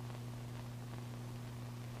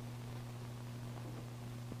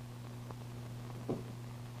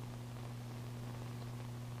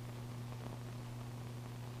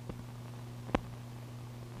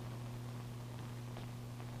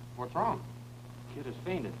 What's wrong? Kid has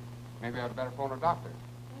fainted. Maybe I'd better phone a doctor.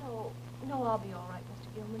 No, I'll be all right,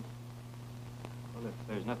 Mr. Gilman. Well, if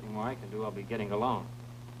there's nothing more I can do, I'll be getting along.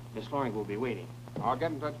 Miss Loring will be waiting. I'll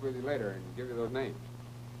get in touch with you later and give you those names.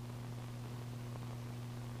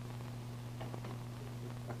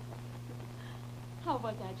 How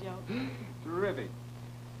was that joke? Terrific.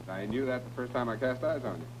 I knew that the first time I cast eyes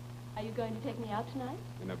on you. Are you going to take me out tonight?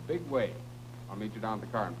 In a big way. I'll meet you down at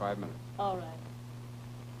the car in 5 minutes. All right.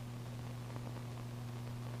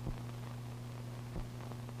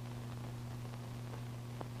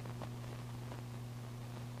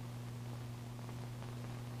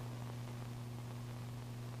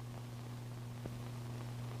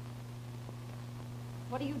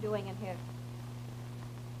 What are you doing in here?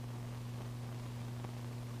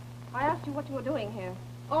 I asked you what you were doing here.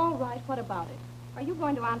 All right, what about it? Are you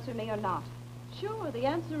going to answer me or not? Sure, the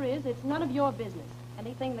answer is it's none of your business.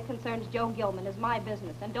 Anything that concerns Joe Gilman is my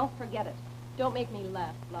business, and don't forget it. Don't make me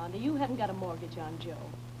laugh, Blondie. You haven't got a mortgage on Joe.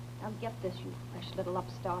 Now get this, you fresh little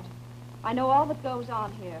upstart. I know all that goes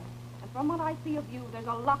on here. And from what I see of you, there's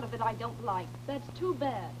a lot of it I don't like. That's too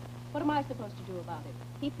bad. What am I supposed to do about it?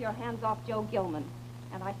 Keep your hands off Joe Gilman.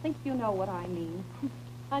 And I think you know what I mean.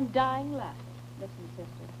 I'm dying laughing. Listen,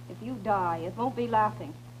 sister, if you die, it won't be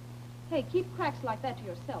laughing. Hey, keep cracks like that to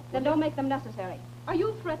yourself. Then don't make them necessary. Are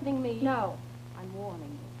you threatening me? No, I'm warning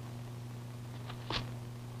you.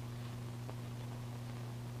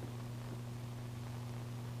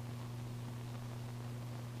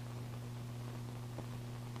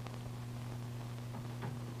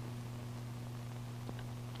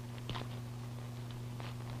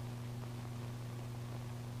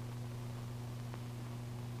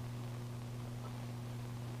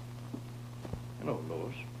 Hello,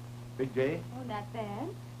 Lois. Big day? Oh, not bad.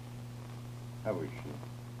 How is she?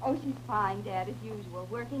 Oh, she's fine, Dad, as usual.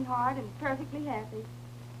 Working hard and perfectly happy.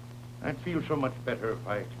 I'd feel so much better if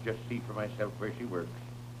I could just see for myself where she works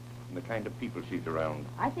and the kind of people she's around.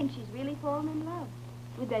 I think she's really fallen in love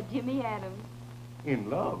with that Jimmy Adams. In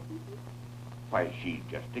love? Why, she's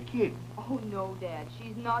just a kid. Oh, no, Dad.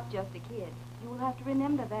 She's not just a kid. You'll have to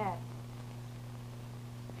remember that.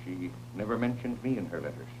 She never mentions me in her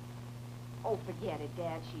letters. Oh, forget it,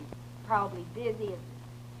 Dad. She's probably busy.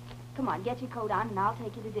 Come on, get your coat on, and I'll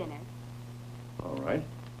take you to dinner. All right.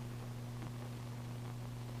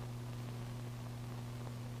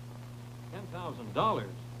 $10,000?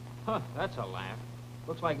 Huh, that's a laugh.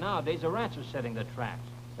 Looks like nowadays the rats are setting the traps.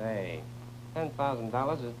 Say,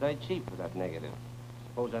 $10,000 is dead cheap for that negative.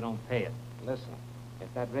 Suppose I don't pay it. Listen,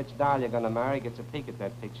 if that rich doll you're gonna marry gets a peek at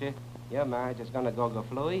that picture, your marriage is gonna go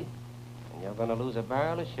gaflooey, and you're gonna lose a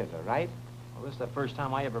barrel of sugar, right? Well, this is the first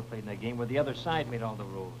time I ever played in a game where the other side made all the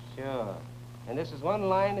rules. Sure. And this is one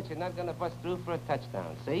line that you're not gonna bust through for a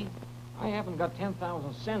touchdown, see? I haven't got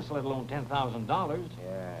 10,000 cents, let alone $10,000.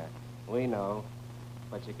 Yeah, we know.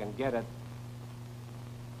 But you can get it.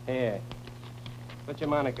 Here. Put your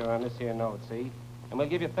moniker on this here note, see? And we'll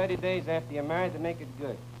give you 30 days after you're married to make it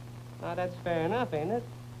good. Now, that's fair enough, ain't it?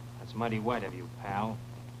 That's mighty white of you, pal.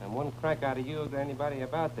 And one crack out of you to anybody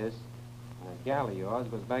about this, and that gal of yours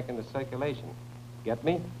goes back into circulation. Get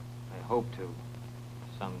me? I hope to.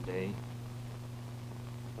 Someday.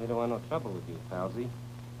 We don't want no trouble with you, palsy.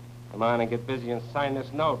 Come on and get busy and sign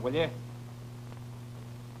this note, will you?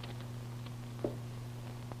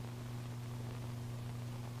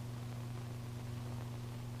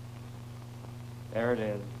 There it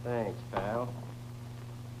is. Thanks, pal.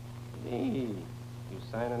 Gee, you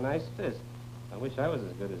sign a nice fist. I wish I was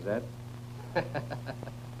as good as that.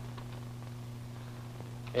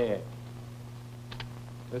 Here.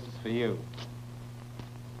 This is for you.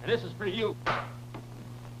 And this is for you.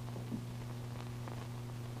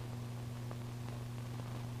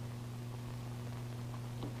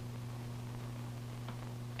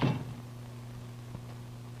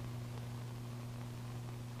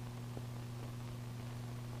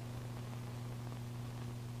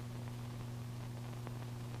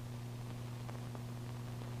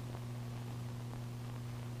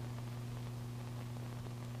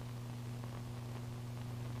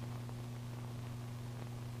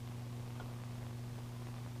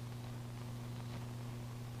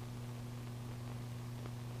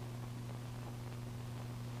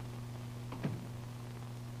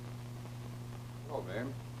 Oh, babe.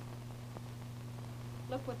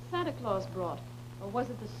 Look what Santa Claus brought. Or was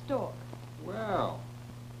it the stork? Well,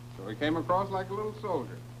 so he came across like a little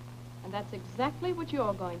soldier. And that's exactly what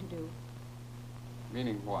you're going to do.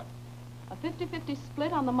 Meaning what? A 50-50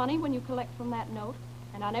 split on the money when you collect from that note,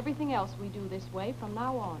 and on everything else we do this way from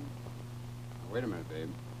now on. Now, wait a minute, babe.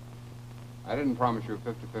 I didn't promise you a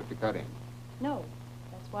 50-50 cut-in. No.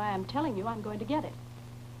 That's why I'm telling you I'm going to get it.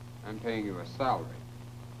 I'm paying you a salary.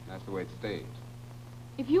 That's the way it stays.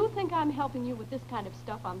 If you think I'm helping you with this kind of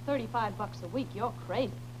stuff on $35 a week, you're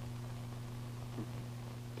crazy.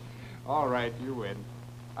 All right, you win.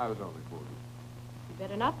 I was only fooling. You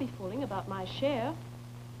better not be fooling about my share.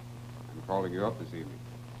 I'm calling you up this evening.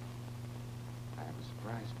 I have a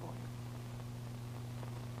surprise for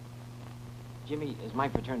you. Jimmy, as my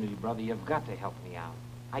fraternity brother, you've got to help me out.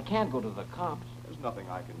 I can't go to the cops. There's nothing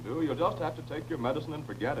I can do. You'll just have to take your medicine and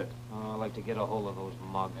forget it. Oh, I'd like to get a hold of those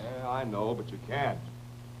mugs. Yeah, I know, but you can't.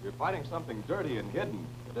 You're fighting something dirty and hidden.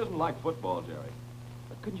 It isn't like football, Jerry.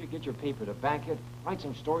 But couldn't you get your paper to back it? Write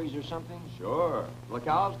some stories or something? Sure. The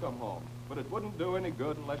cows come home. But it wouldn't do any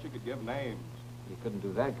good unless you could give names. You couldn't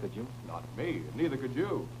do that, could you? Not me, and neither could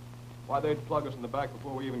you. Why, they'd plug us in the back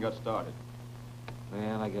before we even got started.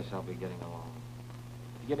 Well, I guess I'll be getting along.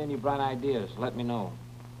 If you get any bright ideas, let me know.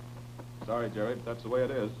 Sorry, Jerry, but that's the way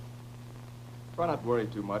it is. Try not to worry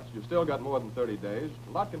too much. You've still got more than 30 days.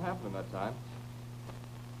 A lot can happen in that time.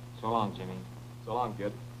 So long, Jimmy. So long,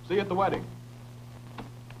 kid. See you at the wedding.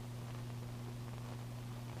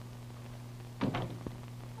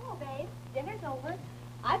 Oh, babe, dinner's over.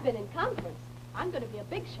 I've been in conference. I'm going to be a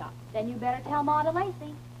big shot. Then you better tell Ma to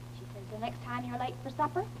Lacey. She says the next time you're late for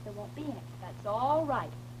supper, there won't be any. That's all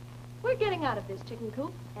right. We're getting out of this chicken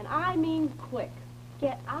coop, and I mean quick.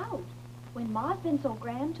 Get out. When Ma's been so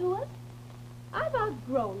grand to us. I've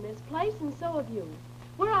outgrown this place, and so have you.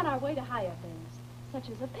 We're on our way to higher things, such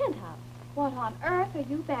as a penthouse. What on earth are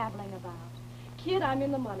you babbling about? Kid, I'm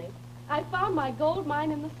in the money. I found my gold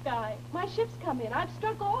mine in the sky. My ship's come in. I've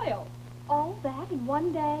struck oil. All that in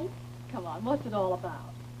one day? Come on, what's it all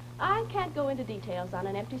about? I can't go into details on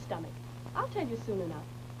an empty stomach. I'll tell you soon enough.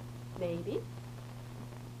 Maybe.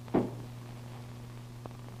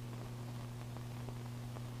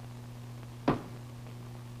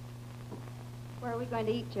 Where are we going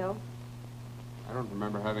to eat, Joe? I don't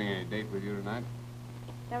remember having any date with you tonight.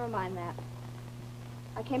 Never mind that.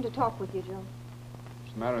 I came to talk with you, Joe.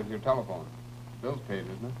 What's the matter with your telephone? Bill's paid,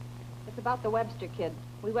 isn't it? It's about the Webster kid.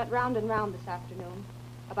 We went round and round this afternoon.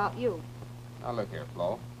 About you. Now, look here,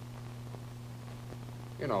 Flo.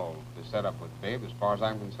 You know the setup with Babe as far as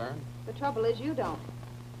I'm concerned. The trouble is you don't.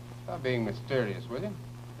 Stop being mysterious, will you?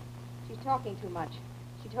 She's talking too much.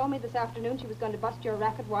 She told me this afternoon she was going to bust your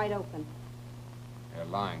racket wide open. You're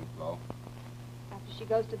lying, Flo. After she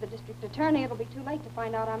goes to the district attorney, it'll be too late to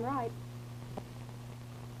find out I'm right.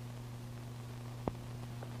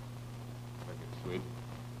 Look it, sweet.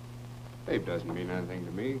 Babe doesn't mean anything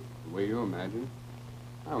to me, the way you imagine.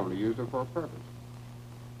 I only use her for a purpose.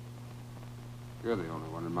 You're the only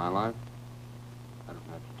one in my life. I don't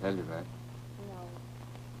have to tell you that. No.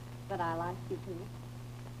 But I like you, too.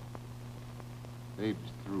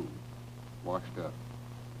 Babe's through. Washed up.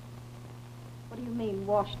 What do you mean,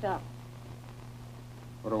 washed up?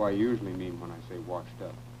 What do I usually mean when I say washed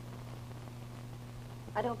up?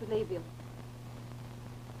 I don't believe you.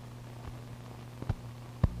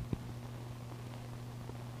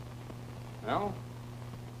 Well,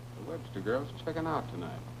 the Webster girl's checking out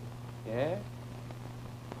tonight. Yeah?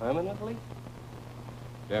 Permanently?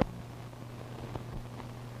 Definitely.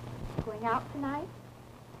 Going out tonight?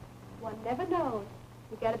 One never knows.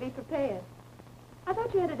 You gotta be prepared. I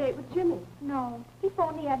thought you had a date with Jimmy. No. He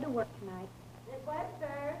phoned he had to work tonight. Miss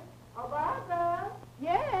Webster? Oh, Barbara?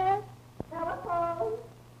 Yes? Telephone?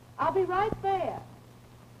 I'll be right there.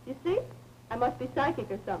 You see? I must be psychic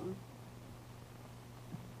or something.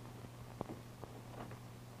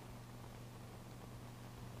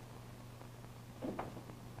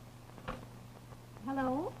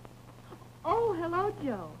 Hello? Oh, hello,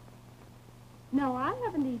 Joe. No, I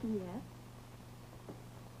haven't eaten yet.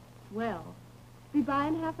 Well, be by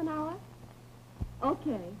in half an hour?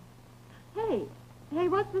 Okay. Hey,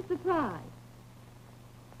 what's the surprise?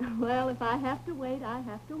 Well, if I have to wait, I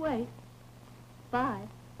have to wait. Bye.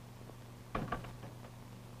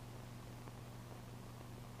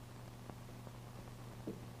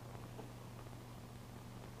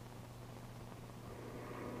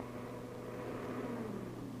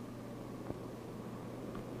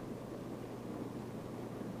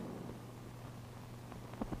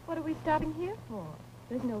 What are we stopping here for?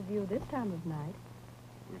 There's no view this time of night.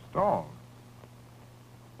 We stalled.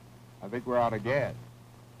 I think we're out of gas.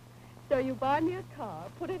 So you buy me a car,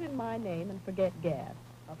 put it in my name, and forget gas.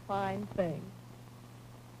 A fine thing.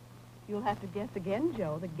 You'll have to guess again,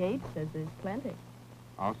 Joe. The gauge says there's plenty.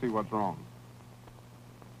 I'll see what's wrong.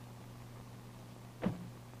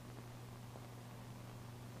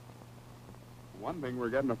 One thing, we're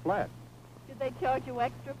getting a flat. Did they charge you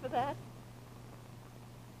extra for that?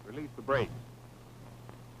 Release the brakes.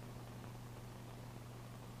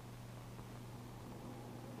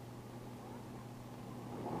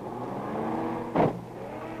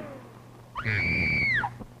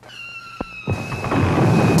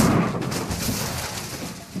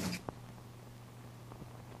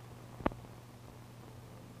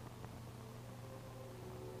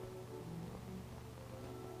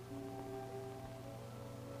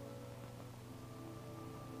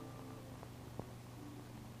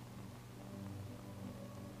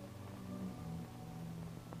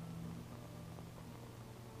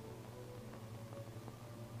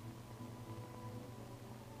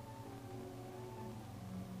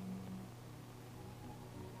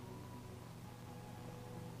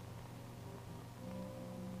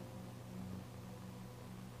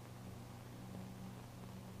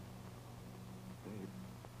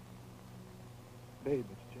 Babe,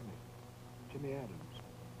 it's Jimmy. Jimmy Adams.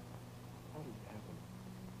 How did it happen?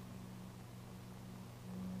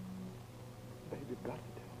 Babe, you've got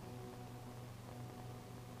to tell me.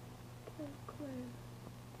 Tell Claire.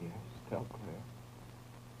 Yes, tell Claire.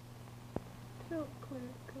 Tell Claire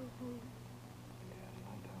to come home. Yes,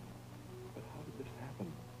 I'll tell her. But how did this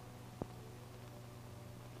happen?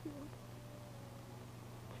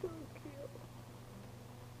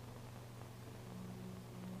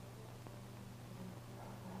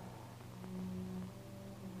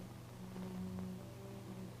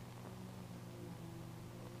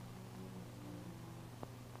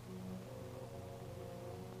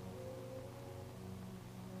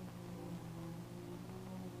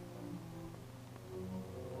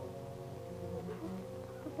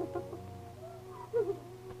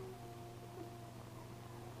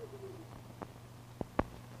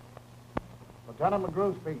 Lieutenant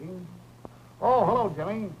McGrew speaking. Oh, hello,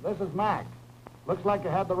 Jimmy. This is Mac. Looks like you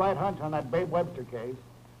had the right hunch on that Babe Webster case.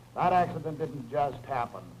 That accident didn't just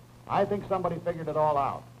happen. I think somebody figured it all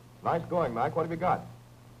out. Nice going, Mac. What have you got?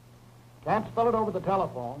 Can't spell it over the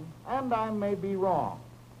telephone, and I may be wrong.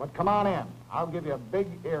 But come on in. I'll give you a big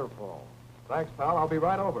earful. Thanks, pal. I'll be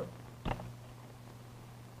right over.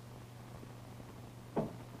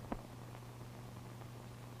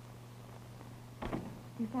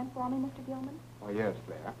 You sent for me, Mr. Gilman? Oh, yes,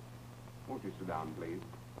 Claire. Won't you sit down, please?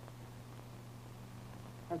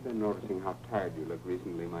 I've been noticing how tired you look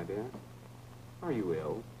recently, my dear. Are you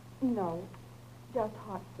ill? No, just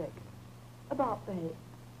heartsick. About the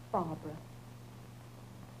Barbara.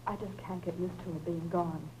 I just can't get used to her being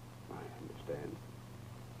gone. I understand.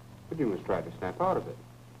 But you must try to snap out of it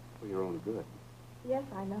for your own good. Yes,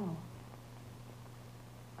 I know.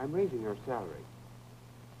 I'm raising your salary.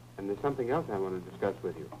 And there's something else I want to discuss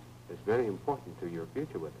with you. It's very important to your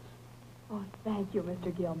future with us. Oh, thank you,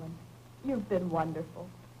 Mr. Gilman. You've been wonderful.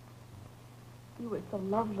 You were so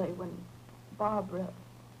lovely when Barbara...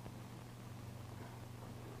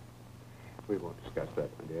 We won't discuss that,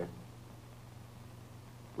 my dear.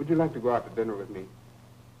 Would you like to go out to dinner with me?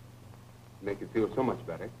 Make you feel so much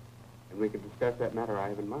better. And we can discuss that matter I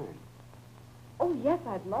have in mind. Oh, yes,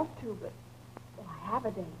 I'd love to, but I have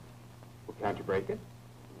a date. Well, can't you break it?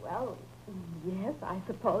 Well, yes, I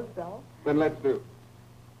suppose so. Then let's do.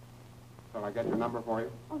 Shall I get your number for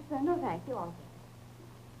you? Oh, sir, no, thank you. I'll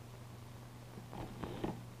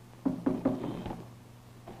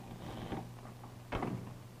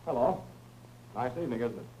Hello. Nice evening,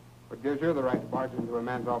 isn't it? What gives you the right to barge into a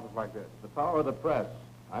man's office like this? The power of the press.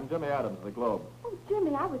 I'm Jimmy Adams of the Globe. Oh,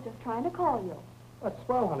 Jimmy, I was just trying to call you. That's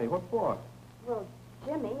swell, honey. What for? Well,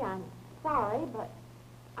 Jimmy, I'm sorry, but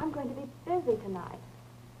I'm going to be busy tonight.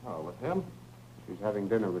 Oh, with him? She's having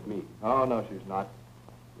dinner with me. Oh, no, she's not.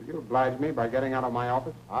 Will you oblige me by getting out of my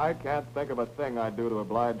office? I can't think of a thing I'd do to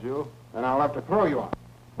oblige you. Then I'll have to throw you out.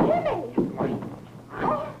 Jimmy!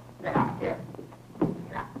 Get out here.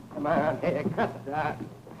 Come on. Hey,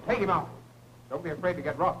 take him out. Don't be afraid to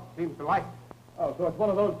get rough. Seems to like it. Oh, so it's one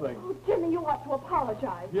of those things. Oh, Jimmy, you ought to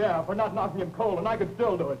apologize. Yeah, for not knocking him cold, and I could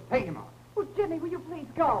still do it. Take him out. Oh, Jimmy, will you please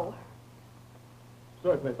go?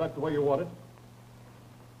 Certainly, if that's the way you want it.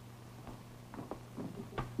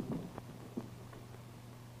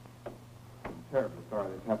 I'm terribly sorry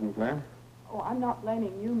this happened, Claire. Oh, I'm not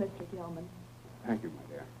blaming you, Mr. Gilman. Thank you,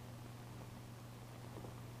 my dear.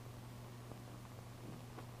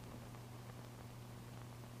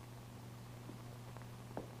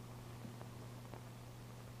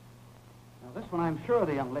 Now, this one I'm sure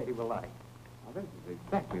the young lady will like. Now, this is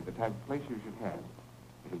exactly the type of place you should have.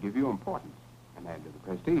 It'll give you importance and add to the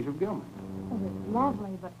prestige of Gilman. Oh, it's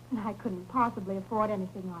lovely, but I couldn't possibly afford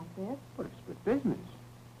anything like this. But it's good business.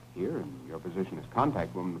 Here, in your position as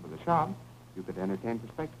contact woman for the shop, you could entertain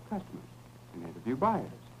prospective customers and interview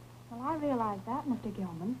buyers. Well, I realize that, Mr.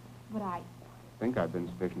 Gilman, but I... I think I've been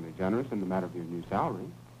sufficiently generous in the matter of your new salary.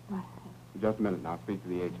 Well, Just a minute, now. Speak to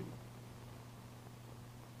the agent.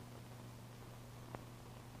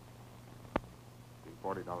 Be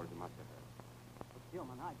 $40 a month to her. But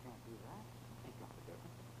Gilman, I can't do that. Ain't got the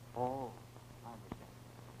difference. Oh, I understand.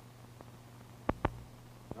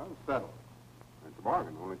 well, settled. It's a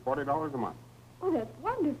bargain. Only $40 a month. Oh, that's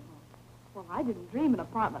wonderful. Well, I didn't dream an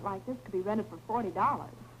apartment like this could be rented for $40.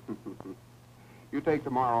 You take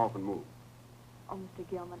tomorrow off and move. Oh, Mr.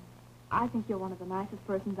 Gilman, I think you're one of the nicest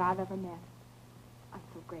persons I've ever met. I'm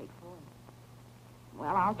so grateful.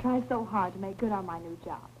 Well, I'll try so hard to make good on my new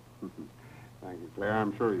job. Thank you, Claire.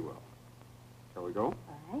 I'm sure you will. Shall we go? All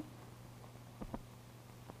right.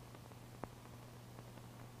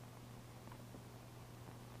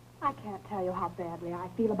 I can't tell you how badly I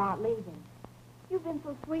feel about leaving. You've been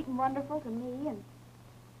so sweet and wonderful to me and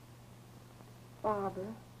Barbara.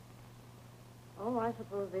 Oh, I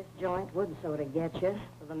suppose this joint would sort of get you,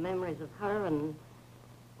 for the memories of her and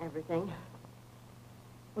everything.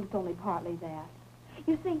 Well, it's only partly that.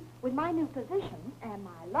 You see, with my new position and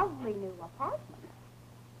my lovely new apartment...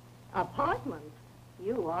 Apartment?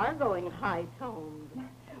 You are going high-toned.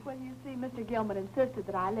 Well, you see, Mr. Gilman insisted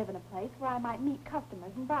that I live in a place where I might meet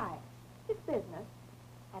customers and buy it. It's business.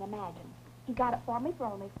 And imagine, he got it for me for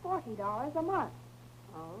only $40 a month.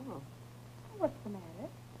 Oh. What's the matter?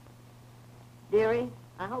 Dearie,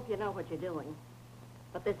 I hope you know what you're doing.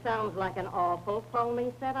 But this sounds like an awful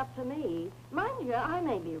phony setup to me. Mind you, I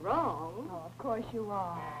may be wrong. Oh, of course you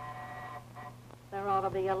are. There ought to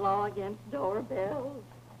be a law against doorbells.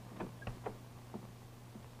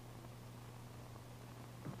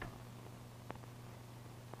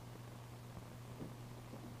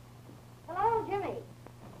 Hello, Jimmy.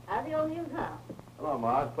 How's the old news house? Hello,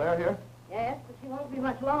 Ma. Is Claire here? Yes, but she won't be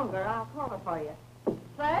much longer. I'll call her for you.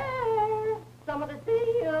 Claire, someone to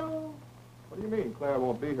see you. What do you mean Claire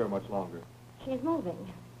won't be here much longer? She's moving.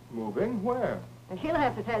 Moving? Where? And she'll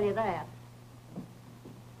have to tell you that.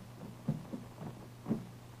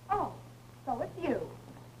 Oh, so it's you.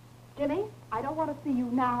 Jimmy, I don't want to see you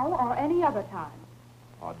now or any other time.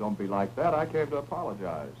 Oh, don't be like that. I came to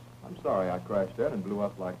apologize. I'm sorry I crashed in and blew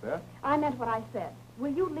up like that. I meant what I said.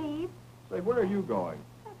 Will you leave? Say, where are you going?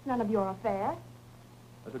 That's none of your affair.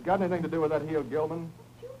 Has it got anything to do with that heel Gilman?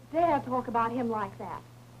 Don't you dare talk about him like that.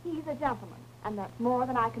 He's a gentleman, and that's more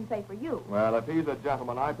than I can say for you. Well, if he's a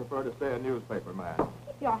gentleman, I prefer to stay a newspaper man.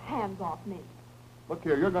 Keep your hands off me. Look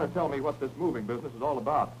here, you're going to tell me what this moving business is all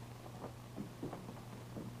about.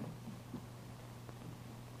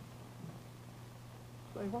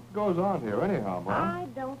 Say, what goes on here anyhow, Mom? I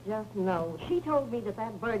don't just know. She told me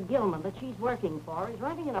that Bird Gilman that she's working for is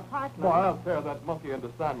renting an apartment. Well, I'll tear that monkey into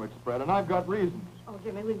sandwich spread, and I've got reasons. Oh,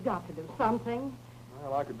 Jimmy, we've got to do something.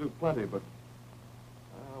 Well, I could do plenty, but...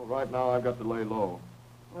 Well, right now I've got to lay low.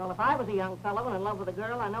 Well, if I was a young fellow and in love with a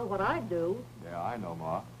girl, I know what I'd do. Yeah, I know,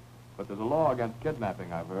 Ma. But there's a law against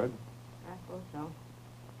kidnapping, I've heard. I suppose so.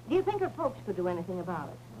 Do you think her folks could do anything about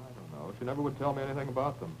it? I don't know. She never would tell me anything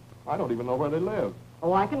about them. I don't even know where they live.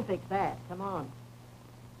 Oh, I can fix that. Come on.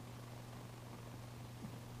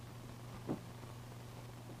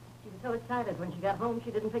 She was so excited when she got home,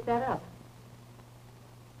 she didn't pick that up.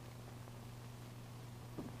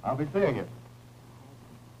 I'll be seeing you.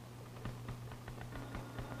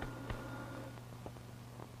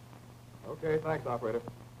 Okay, thanks, operator.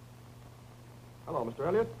 Hello, Mr.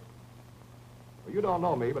 Elliott. Well, you don't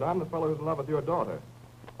know me, but I'm the fellow who's in love with your daughter.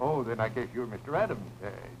 Oh, then I guess you're Mr. Adams.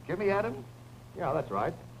 Jimmy Adams? Yeah, that's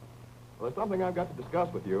right. Well, there's something I've got to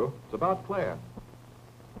discuss with you. It's about Claire.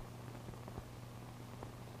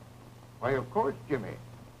 Why, of course, Jimmy.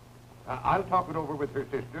 I'll talk it over with her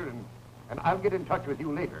sister, and I'll get in touch with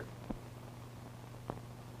you later.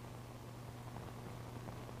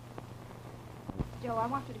 Joe, I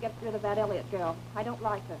want you to get rid of that Elliott girl. I don't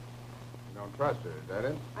like her. You don't trust her, is that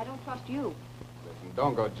it? I don't trust you. Listen,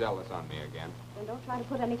 don't go jealous on me again. Then don't try to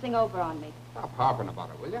put anything over on me. Stop harping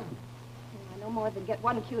about it, will you? I no more than get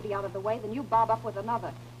one cutie out of the way than you bob up with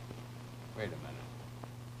another. Wait a minute.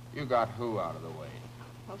 You got who out of the way?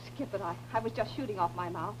 Oh, skip it. I was just shooting off my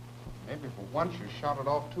mouth. Maybe for once you shot it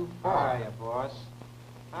off too far. Hiya, boss.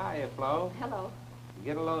 Hiya, Flo. Hello.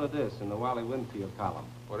 Get a load of this in the Wally Winfield column.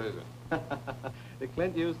 What is it? The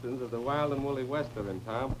Clint Houstons of the Wild and Woolly West are in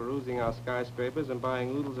town perusing our skyscrapers and buying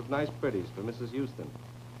oodles of nice pretties for Mrs. Houston.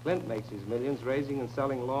 Clint makes his millions raising and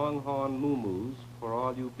selling longhorn moo-moos for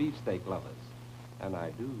all you beefsteak lovers. And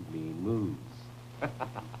I do mean moos.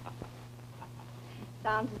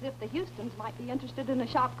 Sounds as if the Houstons might be interested in a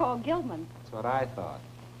shop called Gilman. That's what I thought.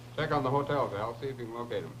 Check on the hotels, Al. See if you can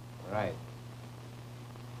locate them. Right.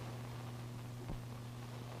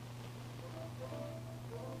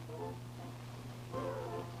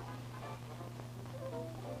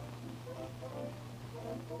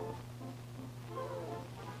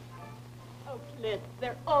 Oh, Clint,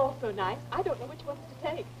 they're all so nice. I don't know which ones to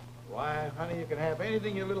take. Why, honey, you can have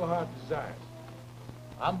anything your little heart desires.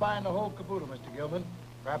 I'm buying the whole caboodle, Mr. Gilman.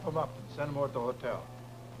 Wrap them up and send them over to the hotel.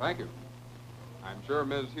 Thank you. I'm sure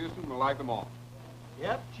Ms. Houston will like them all.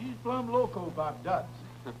 Yep, she's plumb loco about duds.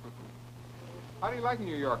 How do you like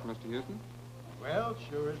New York, Mr. Houston? Well,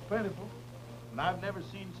 sure is plentiful. And I've never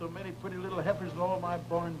seen so many pretty little heifers in all my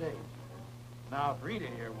born days. Now, if Rita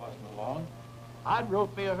here wasn't along, I'd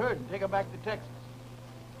rope me a herd and take her back to Texas.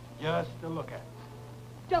 Just to look at.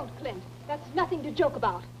 Don't, Clint. That's nothing to joke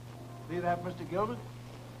about. See that, Mr. Gilman?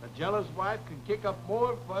 A jealous wife can kick up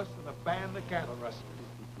more fuss than a band of cattle rustlers.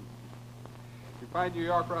 You find New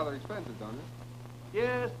York rather expensive, don't you?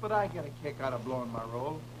 Yes, but I get a kick out of blowing my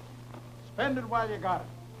roll. Spend it while you got it.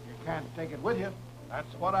 You can't take it with you.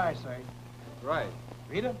 That's what I say. Right.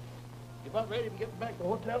 Rita, you about ready to get back to the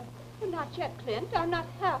hotel? Well, not yet, Clint. I'm not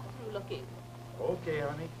half through looking. Okay,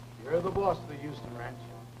 honey. You're the boss of the Houston Ranch.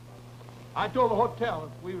 I told the hotel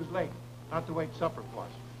if we was late, not to wait supper for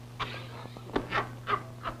us.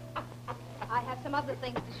 I have some other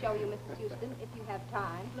things to show you, Mrs. Houston, if you have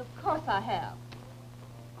time. Well, of course I have.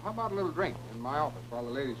 How about a little drink in my office while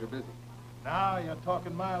the ladies are busy? Now you're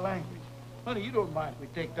talking my language. Honey, you don't mind if we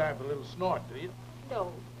take time for a little snort, do you?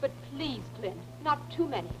 No, but please, Clint, not too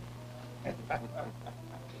many.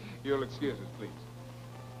 You'll excuse us, please.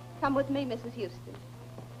 Come with me, Mrs. Houston.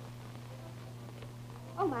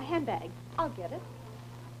 Oh, my handbag. I'll get it.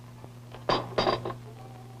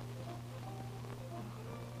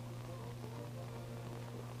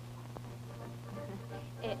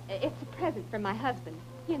 It's a present from my husband.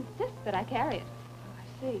 He insists that I carry it. Oh,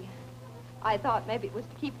 I see. I thought maybe it was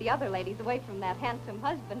to keep the other ladies away from that handsome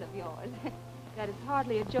husband of yours. That is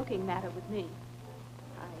hardly a joking matter with me.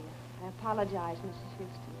 I apologize, Mrs.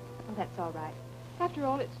 Houston. Oh, that's all right. After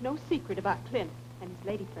all, it's no secret about Clint and his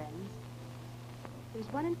lady friends.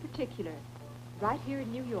 There's one in particular, right here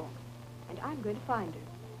in New York, and I'm going to find her.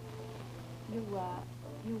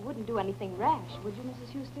 You wouldn't do anything rash, would you,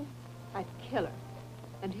 Mrs. Houston? I'd kill her,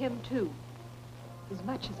 and him too, as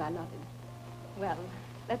much as I love him. Well,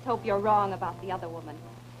 let's hope you're wrong about the other woman.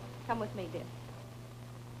 Come with me, dear.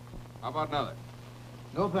 How about another?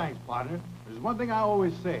 No thanks, partner. There's one thing I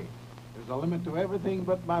always say. There's a limit to everything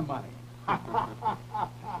but my money.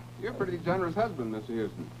 You're a pretty generous husband, Mr.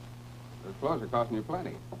 Houston. Those clothes are costing you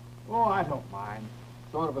plenty. Oh, I don't mind.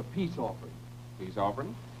 Sort of a peace offering. Peace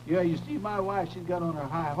offering? Yeah, you see, my wife, she got on her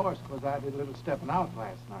high horse because I did a little stepping out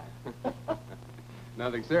last night.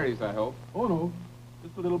 Nothing serious, I hope. Oh, no.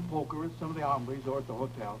 Just a little poker at some of the hombres or at the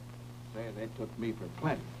hotel. Say, they took me for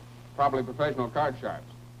plenty. Probably professional card sharps.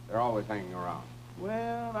 They're always hanging around.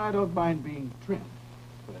 Well, I don't mind being trimmed,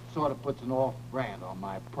 but it sort of puts an off-brand on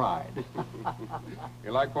my pride.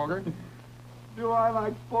 You like poker? Do I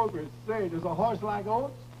like poker? Say, does a horse like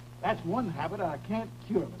oats? That's one habit I can't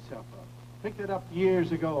cure myself of. Picked it up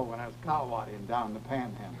years ago when I was cow-wadding down the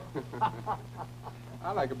panhandle.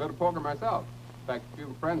 I like a bit of poker myself. In fact, a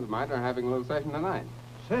few friends of mine are having a little session tonight.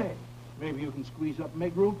 Say, maybe you can squeeze up and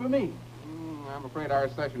make room for me. I'm afraid our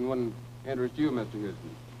session wouldn't interest you, Mr.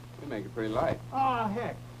 Houston. We make it pretty light. Oh,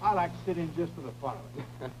 heck. I like to sit in just for the fun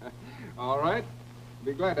of it. All right.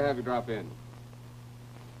 Be glad to have you drop in.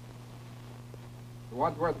 The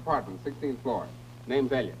Wadsworth apartment, 16th floor.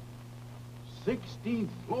 Name's Elliot. 16th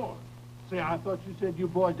floor? Say, I thought you said you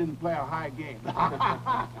boys didn't play a high game.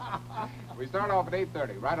 We start off at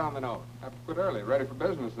 8:30, right on the nose. Have to quit early, ready for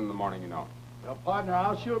business in the morning, you know. Well, partner,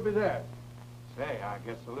 I'll sure be there. Say, I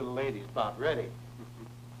guess the little lady's about ready.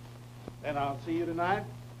 Then I'll see you tonight?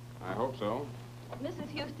 I hope so. Mrs.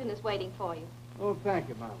 Houston is waiting for you. Oh, thank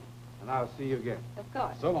you, Mom. And I'll see you again. Of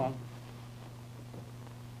course. So long.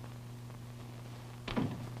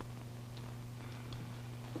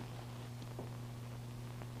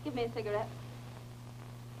 Give me a cigarette.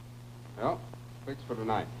 Well, fixed for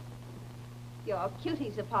tonight. Your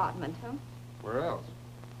cutie's apartment, huh? Where else?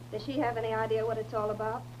 Does she have any idea what it's all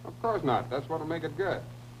about? Of course not. That's what'll make it good.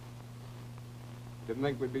 Didn't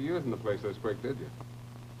think we'd be using the place this quick, did you?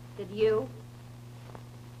 Did you?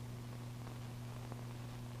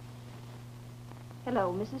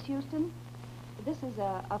 Hello, Mrs. Houston. This is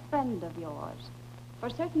a friend of yours. For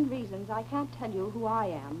certain reasons, I can't tell you who I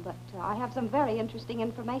am, but I have some very interesting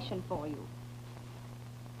information for you.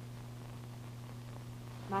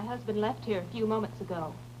 My husband left here a few moments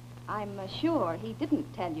ago. I'm sure he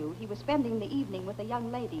didn't tell you he was spending the evening with a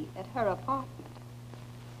young lady at her apartment.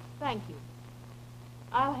 Thank you.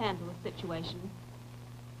 I'll handle the situation.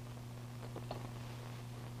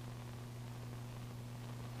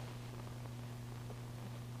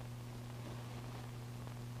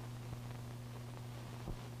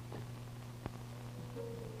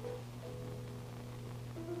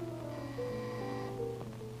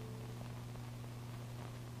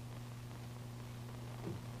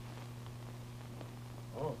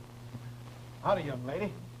 Howdy, young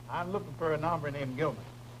lady. I'm looking for an hombre named Gilman.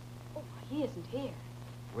 Oh, he isn't here.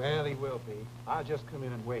 Well, he will be. I'll just come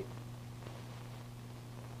in and wait.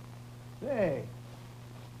 Say,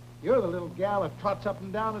 you're the little gal that trots up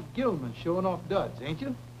and down at Gilman's showing off duds, ain't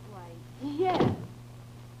you? Why, yes.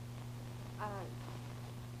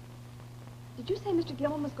 Did you say Mr.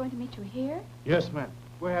 Gilman was going to meet you here? Yes, ma'am.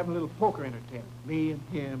 We're having a little poker entertainment. Me and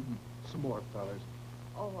him and some more fellas.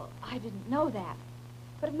 Oh, well, I didn't know that.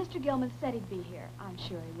 But if Mr. Gilman said he'd be here, I'm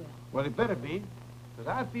sure he will. Well, he better be, because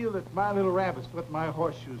I feel that my little rabbit's foot and my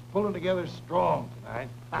horseshoe's pulling together strong tonight.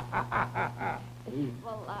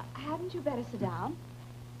 Well, hadn't you better sit down?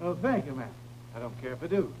 Oh, thank you, ma'am. I don't care if I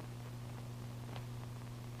do.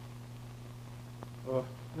 Oh,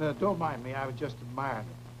 don't mind me. I was just admiring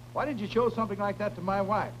it. Why didn't you show something like that to my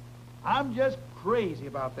wife? I'm just crazy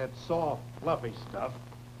about that soft, fluffy stuff.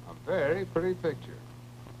 A very pretty picture.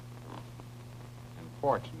 And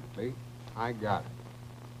fortunately, I got it.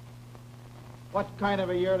 What kind of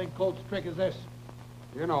a yearling colt's trick is this?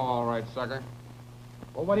 You know all right, sucker.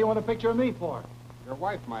 Well, what do you want a picture of me for? Your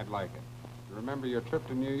wife might like it. You remember your trip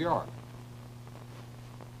to New York.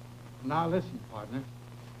 Now listen, partner.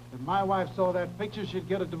 If my wife saw that picture, she'd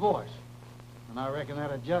get a divorce. And I reckon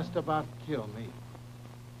that'd just about kill me.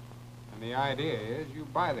 And the idea is you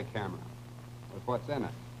buy the camera with what's in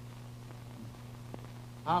it.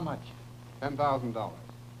 How much? $10,000.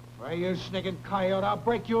 Why, you sneaking coyote, I'll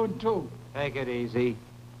break you in two. Take it easy.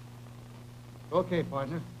 Okay,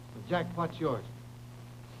 partner. The jackpot's yours.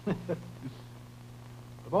 The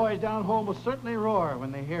boys down home will certainly roar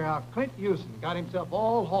when they hear how Clint Houston got himself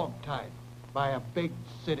all hog-tied by a big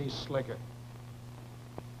city slicker.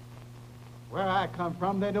 Where I come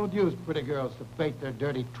from, they don't use pretty girls to bait their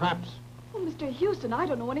dirty traps. Oh, Mr. Houston, I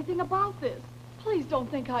don't know anything about this. Please don't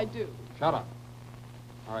think I do. Shut up.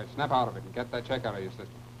 All right, snap out of it and get that check out of your system.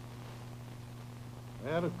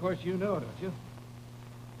 Well, of course you know, don't you?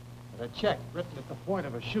 But a check written at the point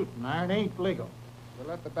of a shooting iron ain't legal. We'll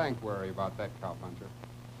let the bank worry about that, cowpuncher.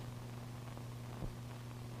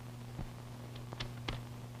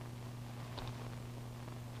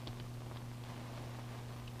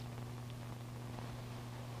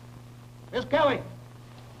 Miss Kelly!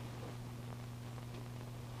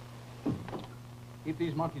 Keep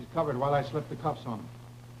these monkeys covered while I slip the cuffs on them.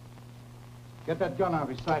 Get that gun out of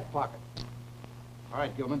his side pocket. All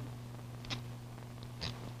right, Gilman.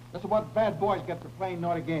 This is what bad boys get for playing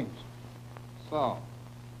naughty games. So,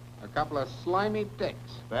 a couple of slimy dicks.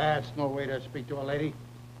 That's no way to speak to a lady.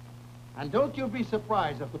 And don't you be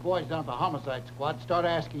surprised if the boys down at the homicide squad start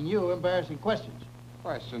asking you embarrassing questions.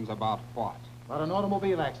 Questions about what? About an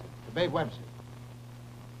automobile accident to Babe Webster.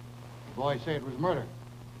 The boys say it was murder.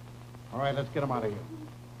 All right, let's get them out of here.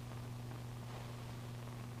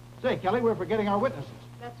 Say, Kelly, we're forgetting our witnesses.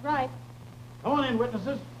 That's right. Come on in,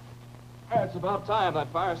 witnesses. It's about time.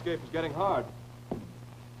 That fire escape is getting hard.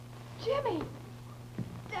 Jimmy!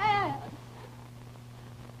 Dad!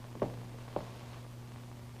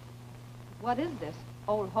 What is this?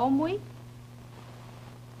 Old home week?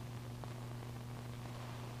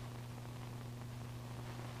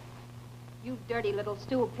 You dirty little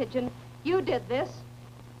stool pigeon. You did this.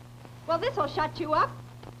 Well, this'll shut you up.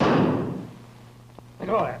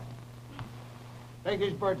 Go ahead. Take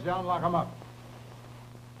these birds down and lock them up.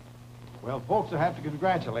 Well, folks will have to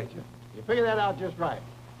congratulate you. You figured that out just right.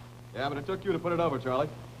 Yeah, but it took you to put it over, Charlie.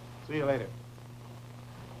 See you later.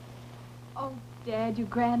 Oh, Dad, you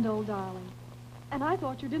grand old darling. And I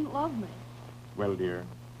thought you didn't love me. Well, dear,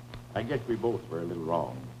 I guess we both were a little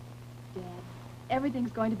wrong. Dad,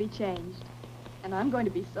 everything's going to be changed. And I'm going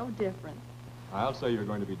to be so different. I'll say you're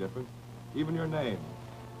going to be different. Even your name.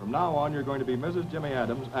 From now on, you're going to be Mrs. Jimmy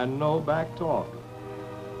Adams and no back talk.